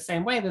oriented the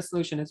same way, the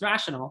solution is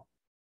rational.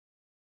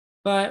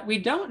 But we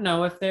don't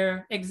know if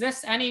there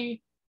exists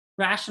any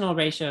rational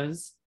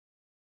ratios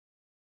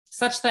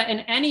such that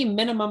in any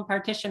minimum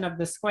partition of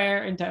the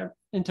square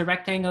into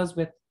rectangles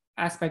with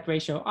aspect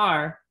ratio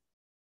r,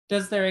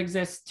 does there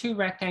exist 2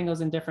 rectangles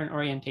in different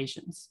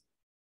orientations?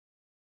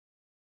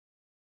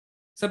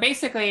 So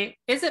basically,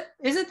 is it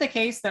the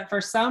case that for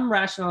some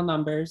rational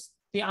numbers,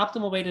 the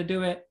optimal way to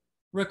do it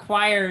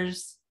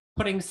requires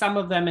putting some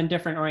of them in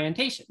different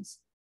orientations?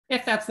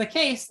 If that's the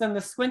case, then the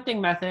squinting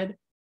method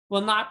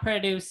will not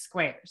produce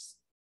squares.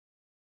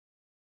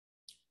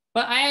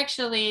 But I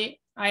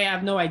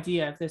have no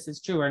idea if this is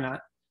true or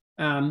not.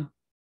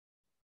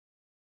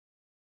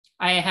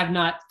 I have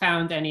not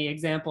found any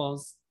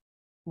examples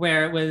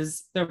where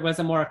there was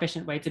a more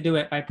efficient way to do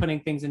it by putting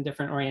things in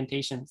different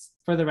orientations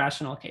for the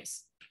rational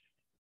case.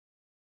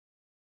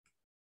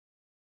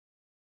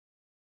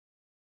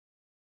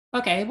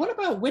 Okay, what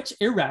about which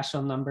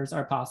irrational numbers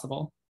are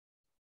possible?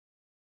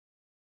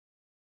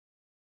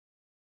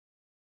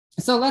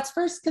 So let's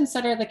first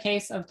consider the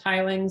case of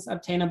tilings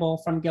obtainable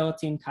from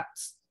guillotine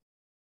cuts.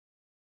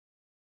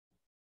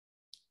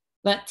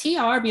 Let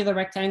TR be the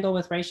rectangle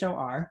with ratio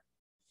R,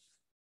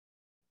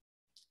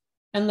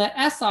 and let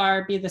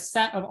SR be the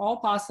set of all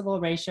possible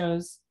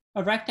ratios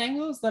of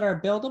rectangles that are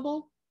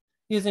buildable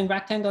using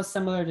rectangles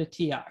similar to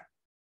TR.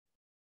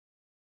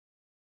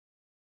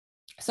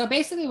 So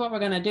basically what we're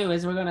going to do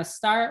is we're going to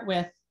start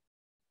with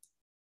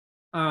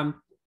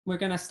some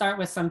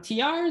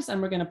TRs,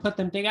 and we're going to put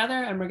them together,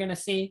 and we're going to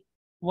see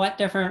what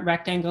different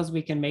rectangles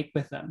we can make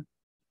with them.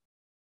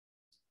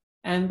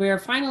 And we're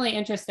finally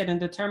interested in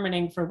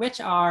determining for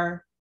which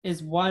R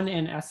is 1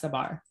 in S sub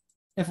R.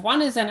 If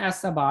 1 is in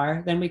S sub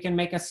R, then we can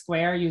make a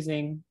square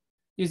using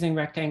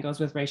rectangles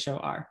with ratio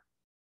R.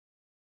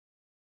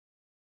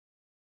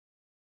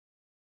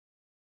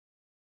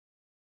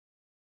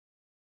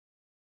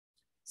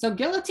 So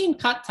guillotine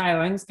cut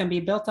tilings can be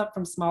built up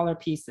from smaller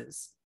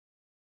pieces.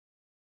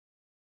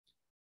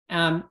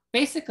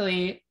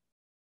 Basically,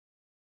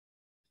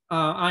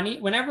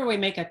 whenever we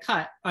make a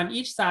cut, on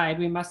each side,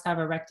 we must have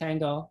a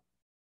rectangle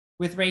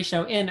with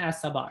ratio in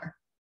S sub R.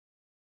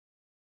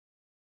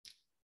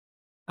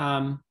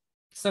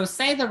 So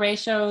say the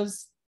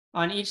ratios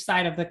on each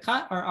side of the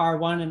cut are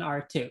R1 and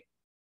R2.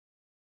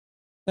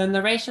 Then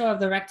the ratio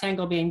of the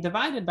rectangle being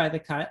divided by the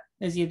cut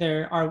is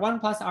either R1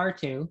 plus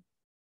R2,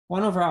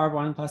 1 over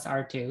R1 plus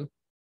R2,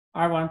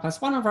 R1 plus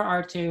 1 over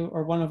R2,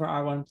 or 1 over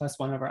R1 plus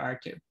 1 over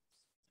R2.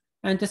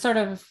 And to sort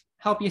of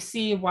help you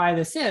see why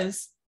this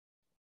is,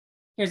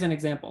 here's an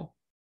example.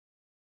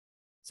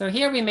 So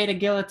here we made a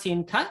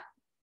guillotine cut.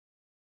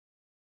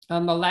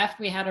 On the left,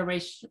 we had a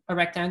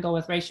rectangle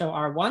with ratio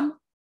R1,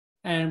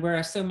 and we're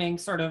assuming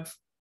sort of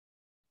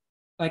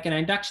like an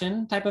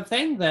induction type of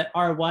thing that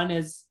R1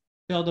 is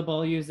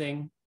buildable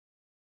using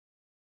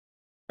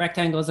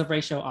rectangles of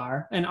ratio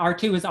R, and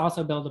R2 is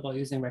also buildable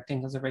using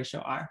rectangles of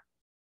ratio R.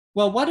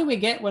 Well, what do we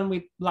get when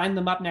we line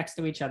them up next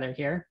to each other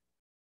here?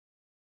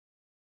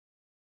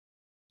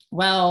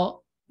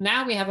 Well,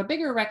 now we have a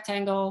bigger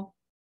rectangle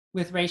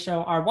with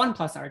ratio R1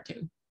 plus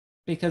R2,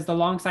 because the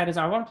long side is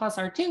R1 plus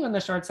R2 and the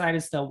short side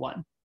is still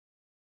 1.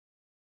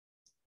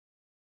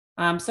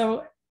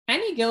 So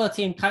any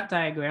guillotine cut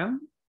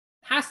diagram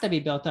has to be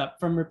built up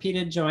from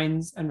repeated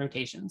joins and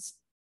rotations.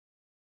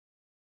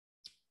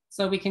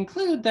 So we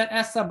conclude that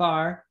S sub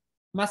R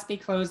must be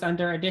closed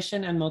under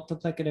addition and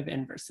multiplicative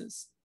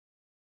inverses.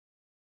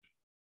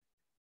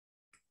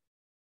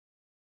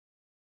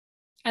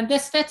 And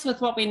this fits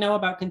with what we know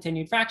about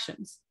continued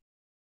fractions.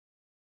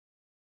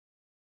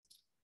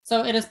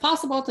 So it is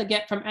possible to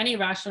get from any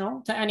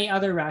rational to any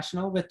other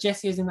rational with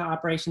just using the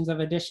operations of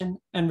addition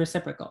and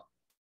reciprocal.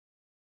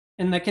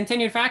 In the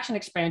continued fraction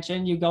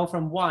expansion, you go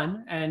from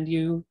 1 and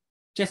you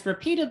just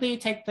repeatedly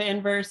take the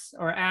inverse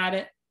or add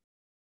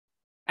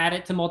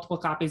it to multiple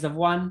copies of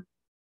 1,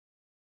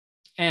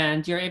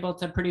 and you're able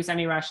to produce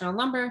any rational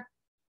number.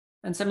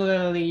 And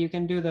similarly, you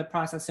can do the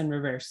process in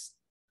reverse.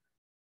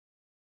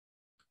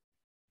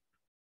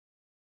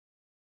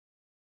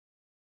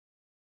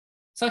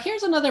 So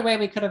here's another way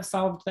we could have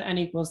solved the n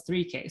equals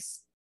 3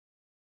 case.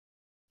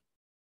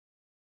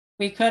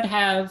 We could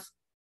have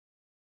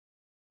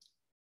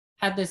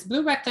had this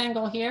blue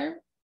rectangle here,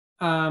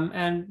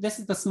 and this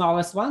is the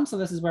smallest one, so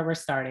this is where we're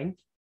starting.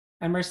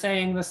 And we're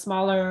saying the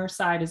smaller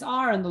side is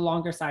R and the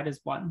longer side is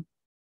 1.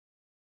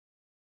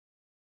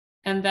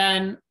 And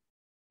then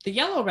the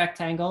yellow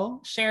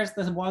rectangle shares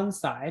the 1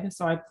 side,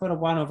 so I put a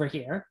 1 over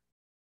here.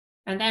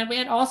 And then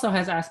it also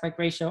has aspect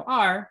ratio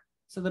R,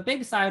 so the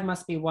big side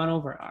must be 1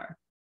 over R.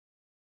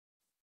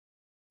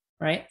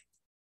 Right?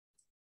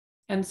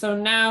 And so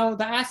now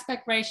the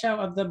aspect ratio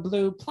of the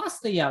blue plus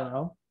the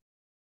yellow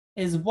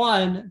is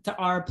 1 to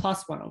R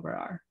plus 1 over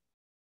R.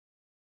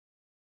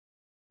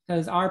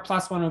 Because R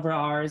plus 1 over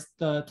R is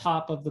the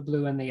top of the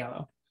blue and the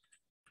yellow.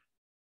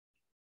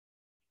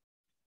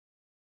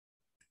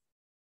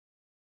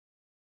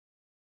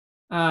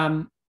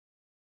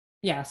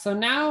 Yeah, so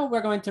now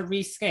we're going to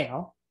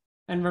rescale.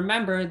 And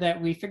remember that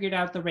we figured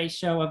out the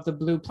ratio of the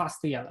blue plus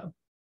the yellow.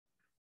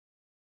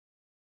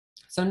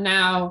 So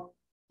now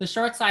the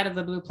short side of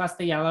the blue plus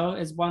the yellow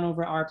is 1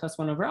 over R plus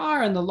 1 over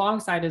R, and the long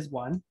side is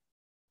 1.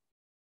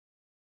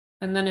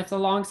 And then if the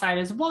long side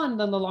is 1,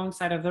 then the long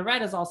side of the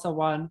red is also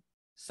 1.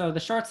 So the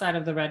short side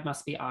of the red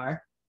must be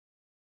R.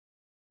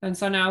 And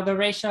so now the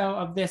ratio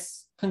of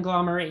this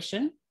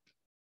conglomeration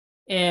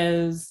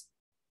is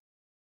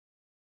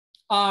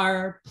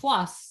R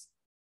plus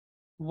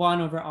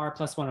 1 over R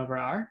plus 1 over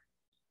R.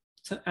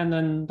 So, and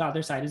then the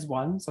other side is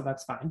 1, so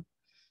that's fine.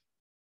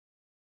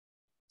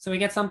 So we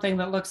get something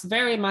that looks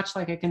very much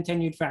like a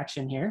continued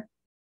fraction here.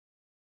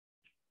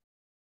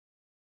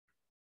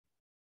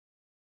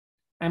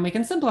 And we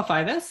can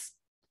simplify this.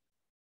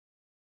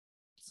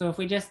 So if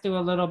we just do a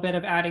little bit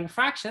of adding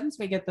fractions,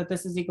 we get that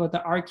this is equal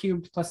to R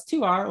cubed plus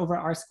 2R over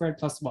R squared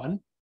plus 1.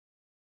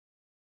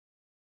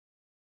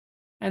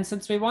 And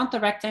since we want the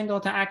rectangle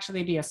to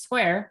actually be a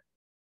square,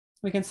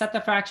 we can set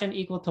the fraction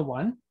equal to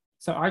 1.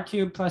 So R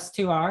cubed plus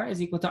 2R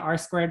is equal to R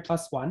squared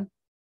plus 1.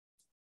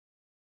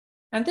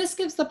 And this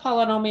gives the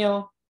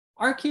polynomial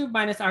R cubed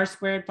minus R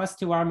squared plus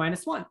 2R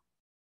minus 1.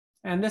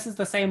 And this is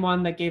the same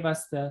one that gave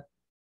us the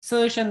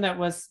solution that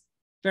was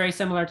very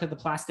similar to the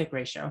plastic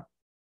ratio.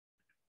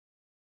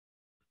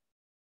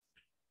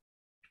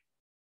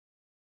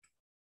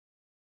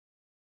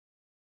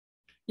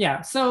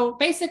 Yeah, so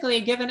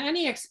basically, given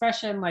any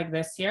expression like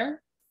this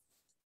here,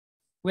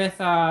 with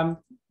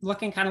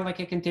looking kind of like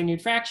a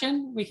continued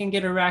fraction, we can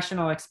get a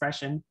rational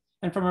expression.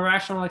 And from a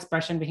rational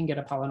expression, we can get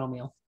a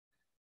polynomial.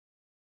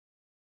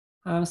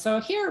 So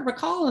here,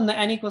 recall in the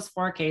n equals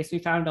 4 case, we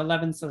found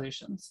 11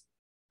 solutions.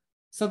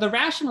 So the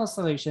rational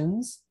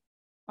solutions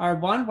are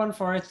 1,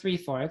 1/4,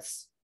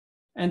 3/4,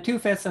 and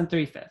 2/5 and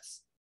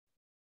 3/5.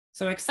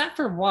 So except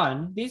for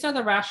 1, these are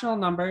the rational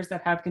numbers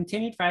that have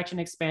continued fraction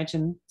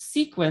expansion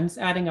sequence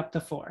adding up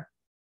to 4.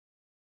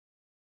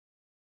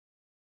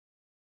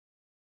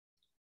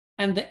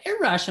 And the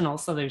irrational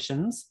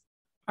solutions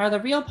are the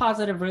real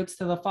positive roots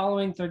to the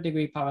following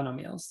third-degree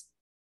polynomials.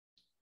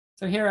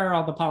 So here are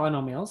all the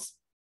polynomials.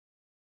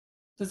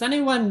 Does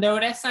anyone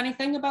notice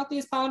anything about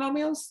these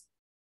polynomials?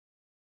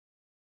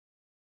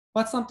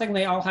 What's something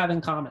they all have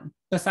in common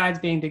besides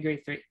being degree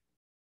 3?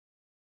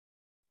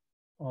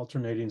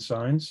 Alternating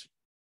signs.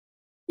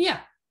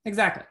 Yeah,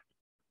 exactly.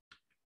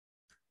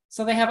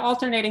 So they have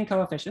alternating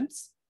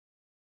coefficients.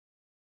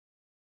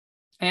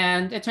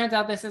 And it turns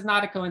out this is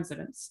not a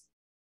coincidence.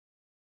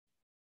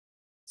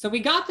 So we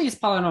got these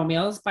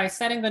polynomials by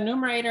setting the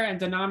numerator and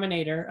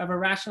denominator of a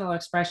rational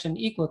expression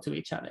equal to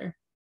each other.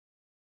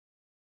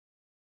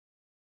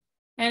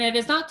 And it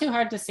is not too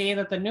hard to see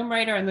that the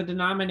numerator and the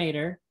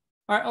denominator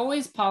are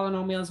always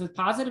polynomials with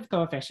positive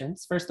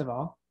coefficients, first of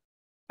all,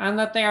 and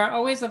that they are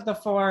always of the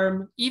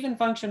form even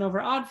function over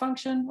odd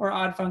function or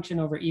odd function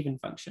over even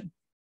function.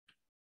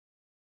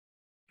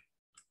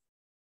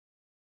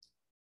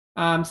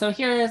 So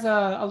here is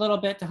a little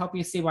bit to help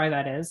you see why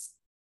that is.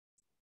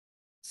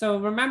 So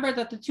remember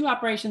that the two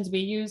operations we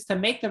use to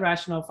make the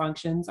rational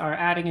functions are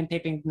adding and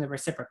taking the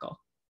reciprocal.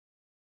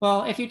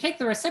 Well, if you take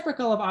the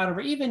reciprocal of odd over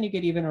even, you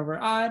get even over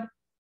odd.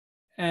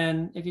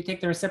 And if you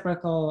take the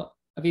reciprocal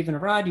of even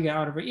over odd, you get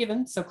odd over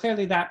even. So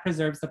clearly that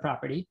preserves the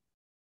property.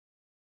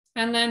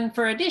 And then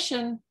for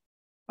addition,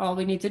 all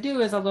we need to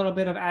do is a little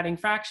bit of adding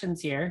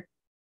fractions here.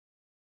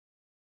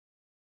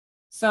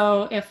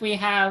 So if we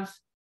have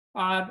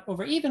odd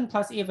over even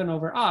plus even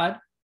over odd,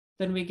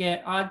 then we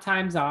get odd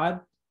times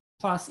odd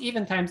plus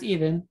even times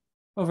even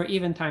over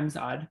even times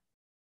odd.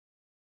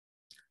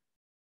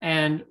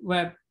 And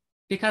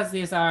because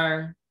these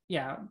are,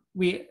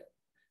 to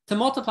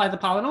multiply the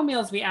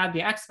polynomials, we add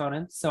the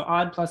exponents. So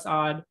odd plus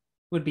odd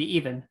would be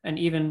even, and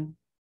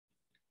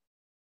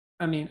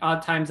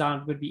odd times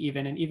odd would be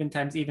even, and even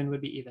times even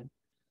would be even.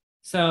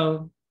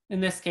 So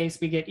in this case,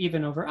 we get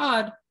even over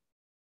odd.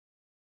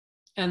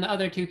 And the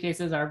other two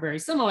cases are very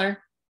similar.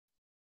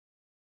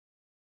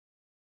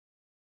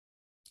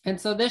 And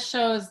so this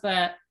shows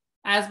that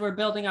as we're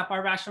building up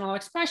our rational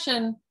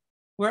expression,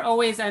 we're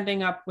always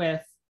ending up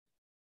with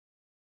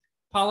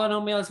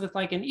polynomials with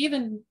like an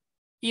even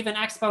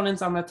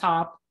exponents on the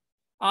top,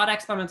 odd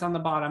exponents on the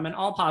bottom, and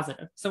all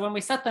positive. So when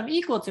we set them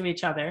equal to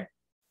each other,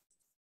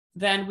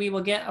 then we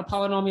will get a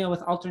polynomial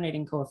with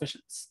alternating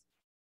coefficients.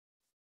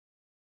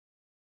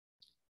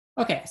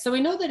 Okay, so we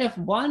know that if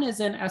 1 is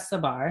in S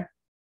sub r,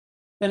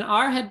 then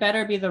r had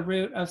better be the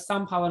root of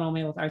some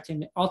polynomial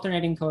with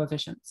alternating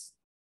coefficients.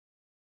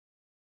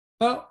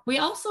 But we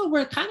also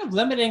were kind of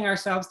limiting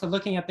ourselves to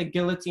looking at the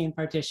guillotine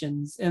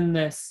partitions in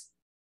this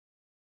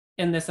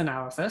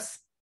analysis.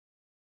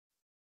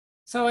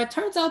 So it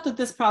turns out that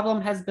this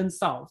problem has been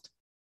solved.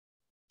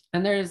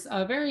 And there's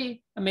a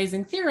very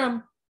amazing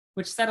theorem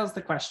which settles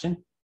the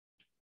question.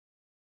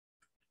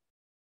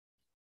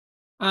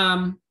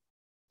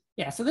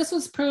 So this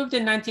was proved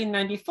in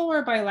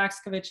 1994 by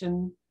Lakskovich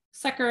and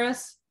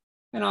Sekaris,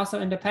 and also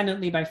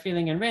independently by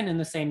Freeling and Rin in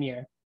the same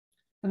year.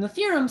 And the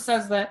theorem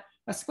says that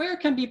a square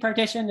can be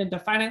partitioned into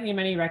finitely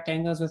many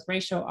rectangles with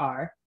ratio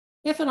r,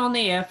 if and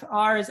only if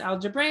r is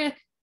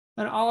algebraic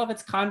and all of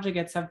its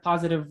conjugates have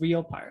positive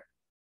real part.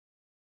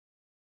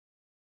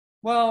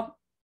 Well,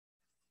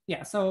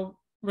 so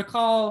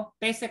recall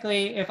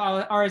basically if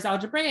r is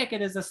algebraic,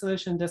 it is a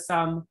solution to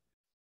some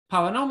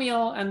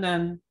polynomial, and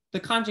then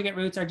the conjugate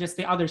roots are just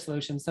the other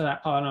solutions to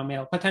that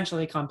polynomial,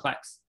 potentially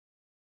complex.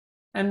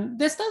 And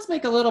this does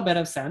make a little bit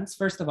of sense,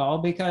 first of all,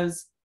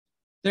 because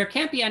there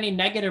can't be any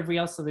negative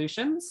real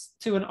solutions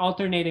to an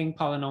alternating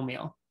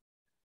polynomial.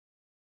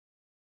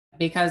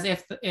 Because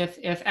if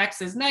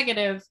x is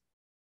negative,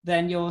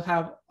 then you'll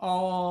have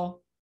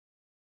all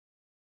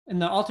in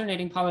the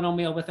alternating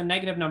polynomial with a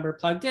negative number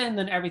plugged in,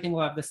 then everything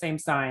will have the same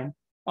sign.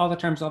 All the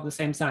terms will have the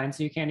same sign,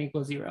 so you can't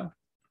equal 0.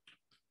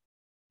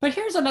 But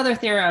here's another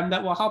theorem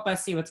that will help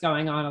us see what's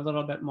going on a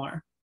little bit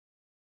more.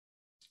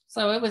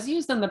 So it was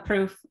used in the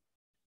proof,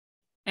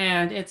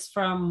 and it's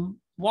from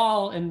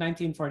Wall in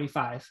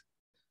 1945,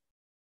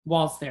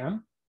 Wall's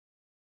theorem.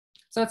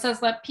 So it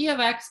says let P of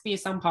x be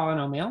some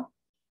polynomial,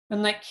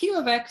 and let Q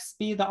of x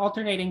be the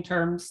alternating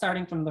terms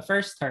starting from the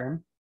first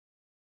term,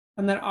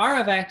 and let R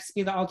of x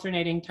be the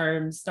alternating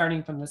terms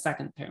starting from the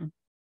second term.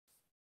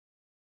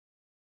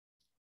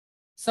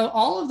 So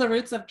all of the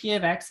roots of P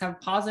of x have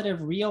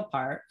positive real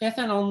part if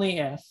and only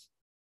if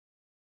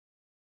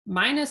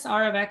minus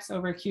R of x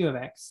over Q of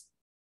x.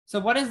 So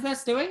what is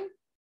this doing?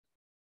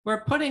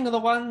 We're putting the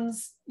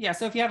ones,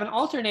 so if you have an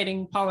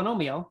alternating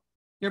polynomial,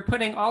 you're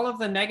putting all of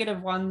the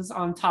negative ones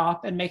on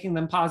top and making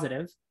them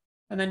positive.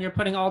 And then you're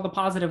putting all the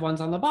positive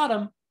ones on the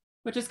bottom,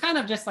 which is kind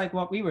of just like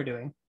what we were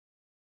doing.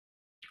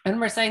 And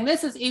we're saying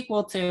this is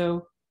equal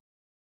to,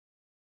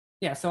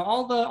 so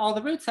all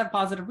the roots have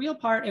positive real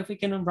part if we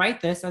can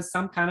write this as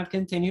some kind of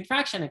continued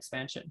fraction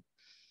expansion.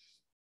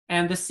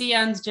 And the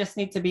CNs just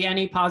need to be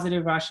any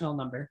positive rational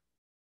number.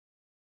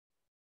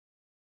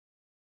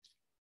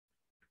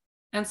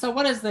 And so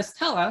what does this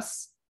tell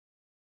us?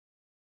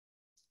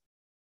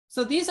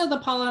 So these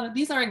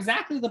are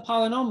exactly the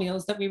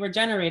polynomials that we were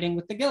generating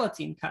with the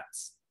guillotine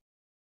cuts.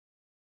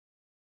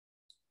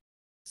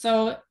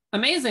 So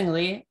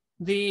amazingly,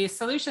 the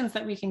solutions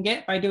that we can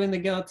get by doing the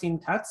guillotine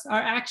cuts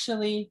are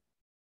actually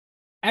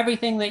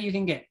everything that you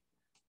can get.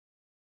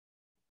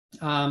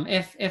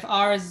 If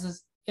R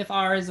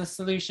is a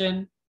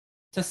solution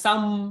to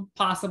some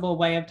possible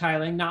way of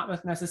tiling, not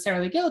with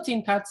necessarily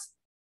guillotine cuts,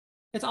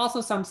 it's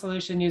also some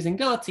solution using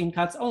guillotine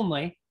cuts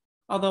only,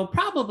 although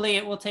probably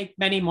it will take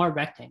many more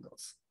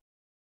rectangles.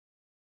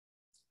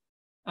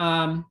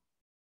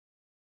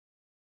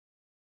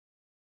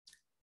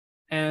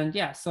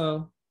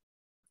 So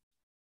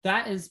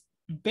that is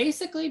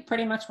basically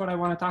pretty much what I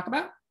want to talk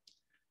about.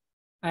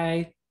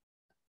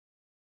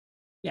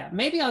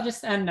 Maybe I'll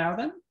just end now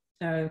then,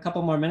 a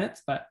couple more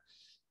minutes, but.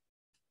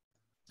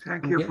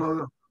 Thank you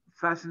for a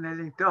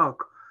fascinating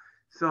talk.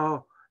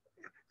 So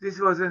this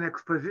was an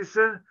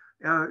exposition.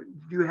 Do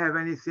you have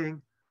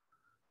anything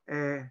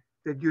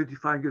that you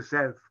define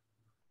yourself?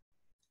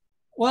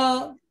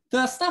 Well,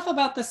 the stuff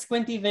about the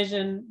squinty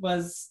vision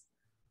was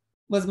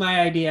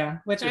my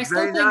idea, which I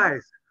still think. Very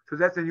nice. So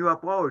that's a new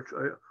approach,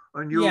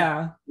 a new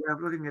way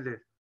of looking at it.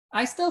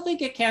 I still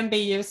think it can be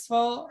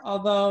useful,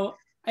 although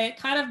it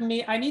kind of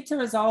I need to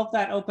resolve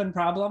that open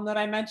problem that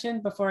I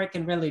mentioned before it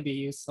can really be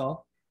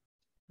useful.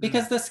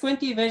 Because the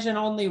squinty vision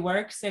only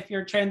works if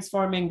you're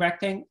transforming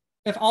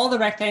if all the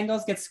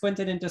rectangles get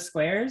squinted into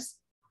squares.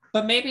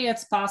 But maybe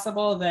it's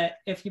possible that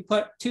if you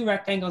put two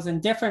rectangles in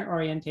different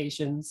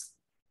orientations,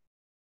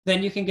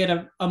 then you can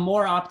get a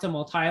more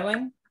optimal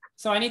tiling.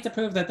 So I need to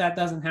prove that that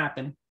doesn't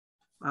happen.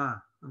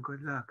 Ah,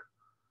 good luck.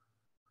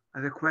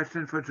 Other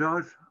question for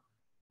George?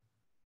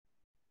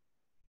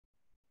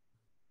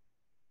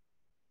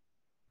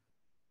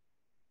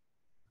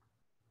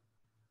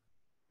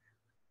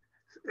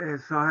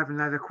 So I have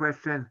another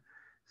question.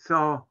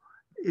 So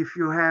if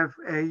you have,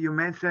 you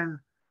mentioned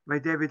by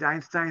David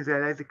Einstein's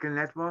electrical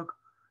network,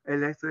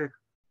 can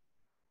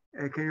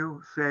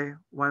you say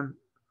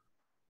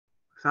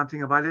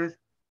something about it?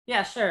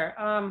 Yeah, sure.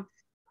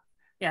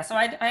 Yeah, so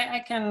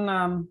I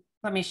can,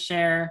 let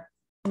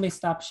me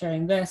stop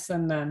sharing this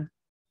and then,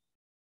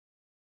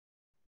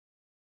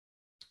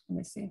 let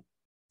me see.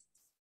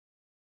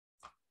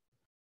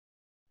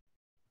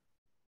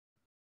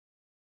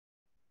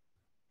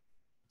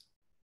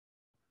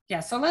 Yeah,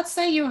 so let's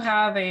say you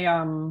have a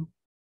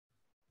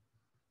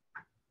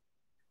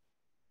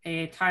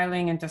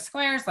tiling into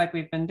squares like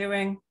we've been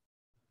doing.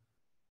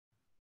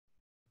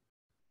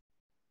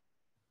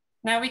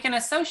 Now we can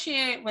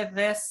associate with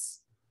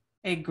this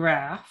a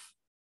graph.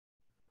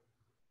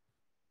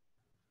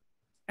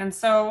 And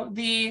so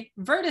the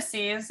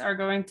vertices are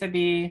going to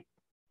be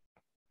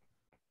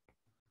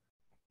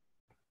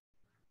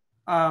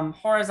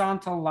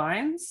horizontal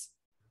lines.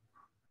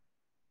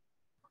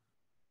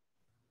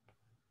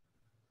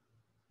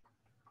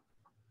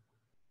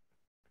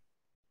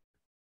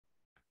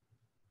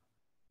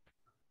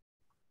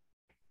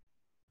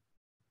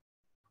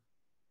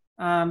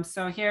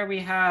 So here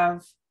we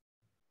have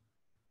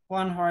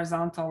one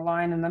horizontal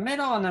line in the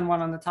middle and then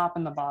one on the top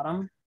and the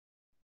bottom.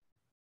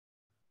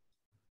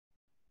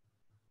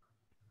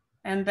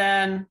 And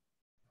then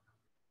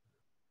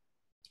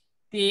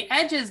the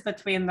edges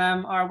between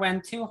them are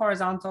when two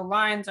horizontal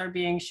lines are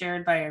being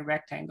shared by a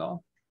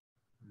rectangle.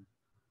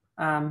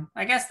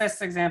 I guess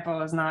this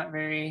example is not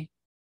very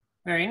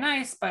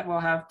nice, but we'll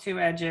have two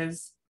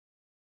edges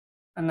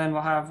and then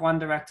we'll have one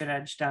directed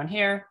edge down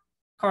here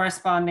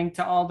corresponding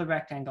to all the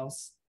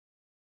rectangles.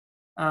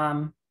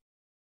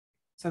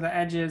 So the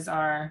edges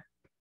are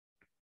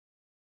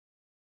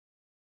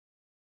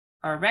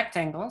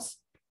rectangles.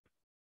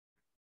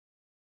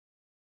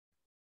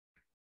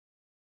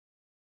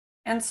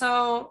 And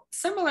so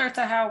similar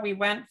to how we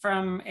went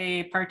from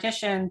a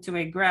partition to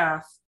a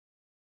graph,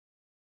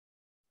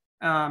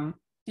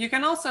 you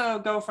can also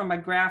go from a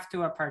graph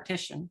to a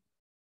partition.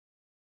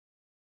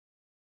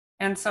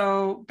 And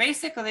so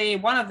basically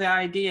one of the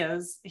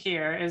ideas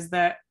here is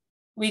that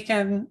we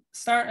can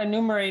start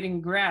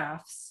enumerating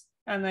graphs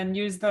and then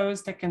use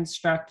those to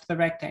construct the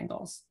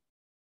rectangles.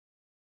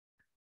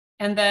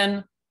 And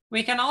then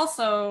we can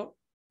also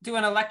do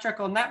an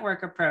electrical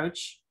network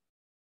approach.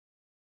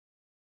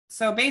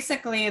 So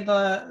basically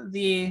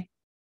we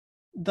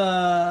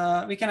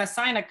can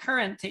assign a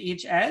current to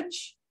each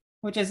edge,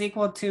 which is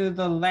equal to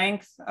the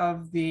length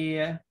of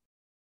the,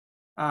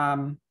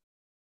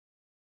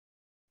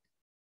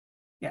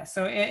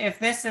 so if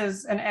this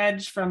is an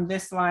edge from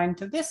this line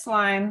to this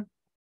line,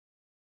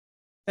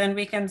 then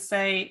we can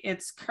say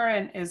its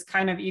current is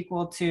kind of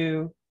equal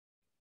to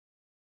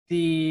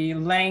the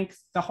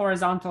length, the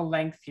horizontal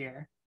length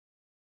here.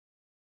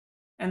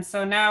 And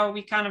so now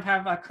we kind of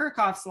have a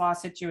Kirchhoff's law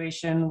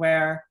situation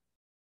where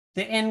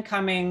the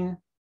incoming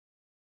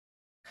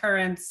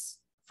currents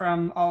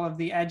from all of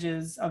the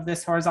edges of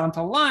this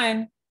horizontal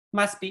line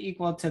must be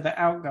equal to the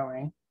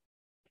outgoing.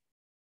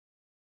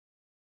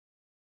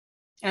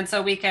 And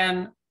so we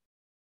can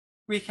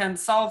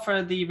solve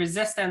for the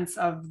resistance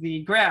of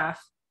the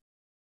graph,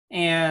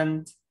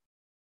 and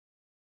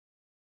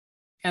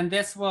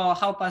this will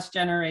help us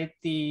generate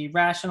the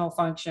rational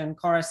function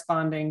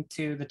corresponding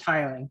to the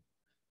tiling.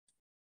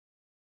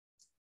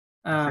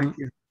 Thank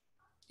you.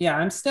 Yeah,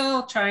 I'm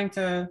still trying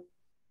to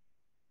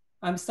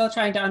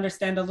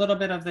understand a little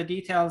bit of the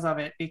details of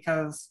it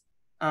because,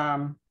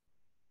 yeah,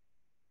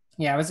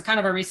 it was kind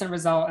of a recent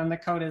result and the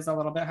code is a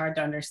little bit hard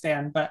to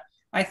understand, but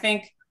I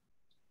think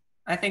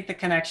the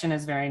connection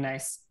is very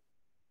nice.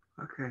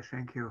 Okay,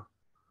 thank you.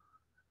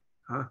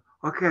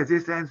 Okay,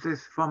 this ends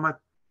this format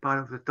part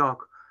of the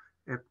talk.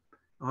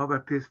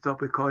 Robert, please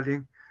stop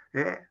recording.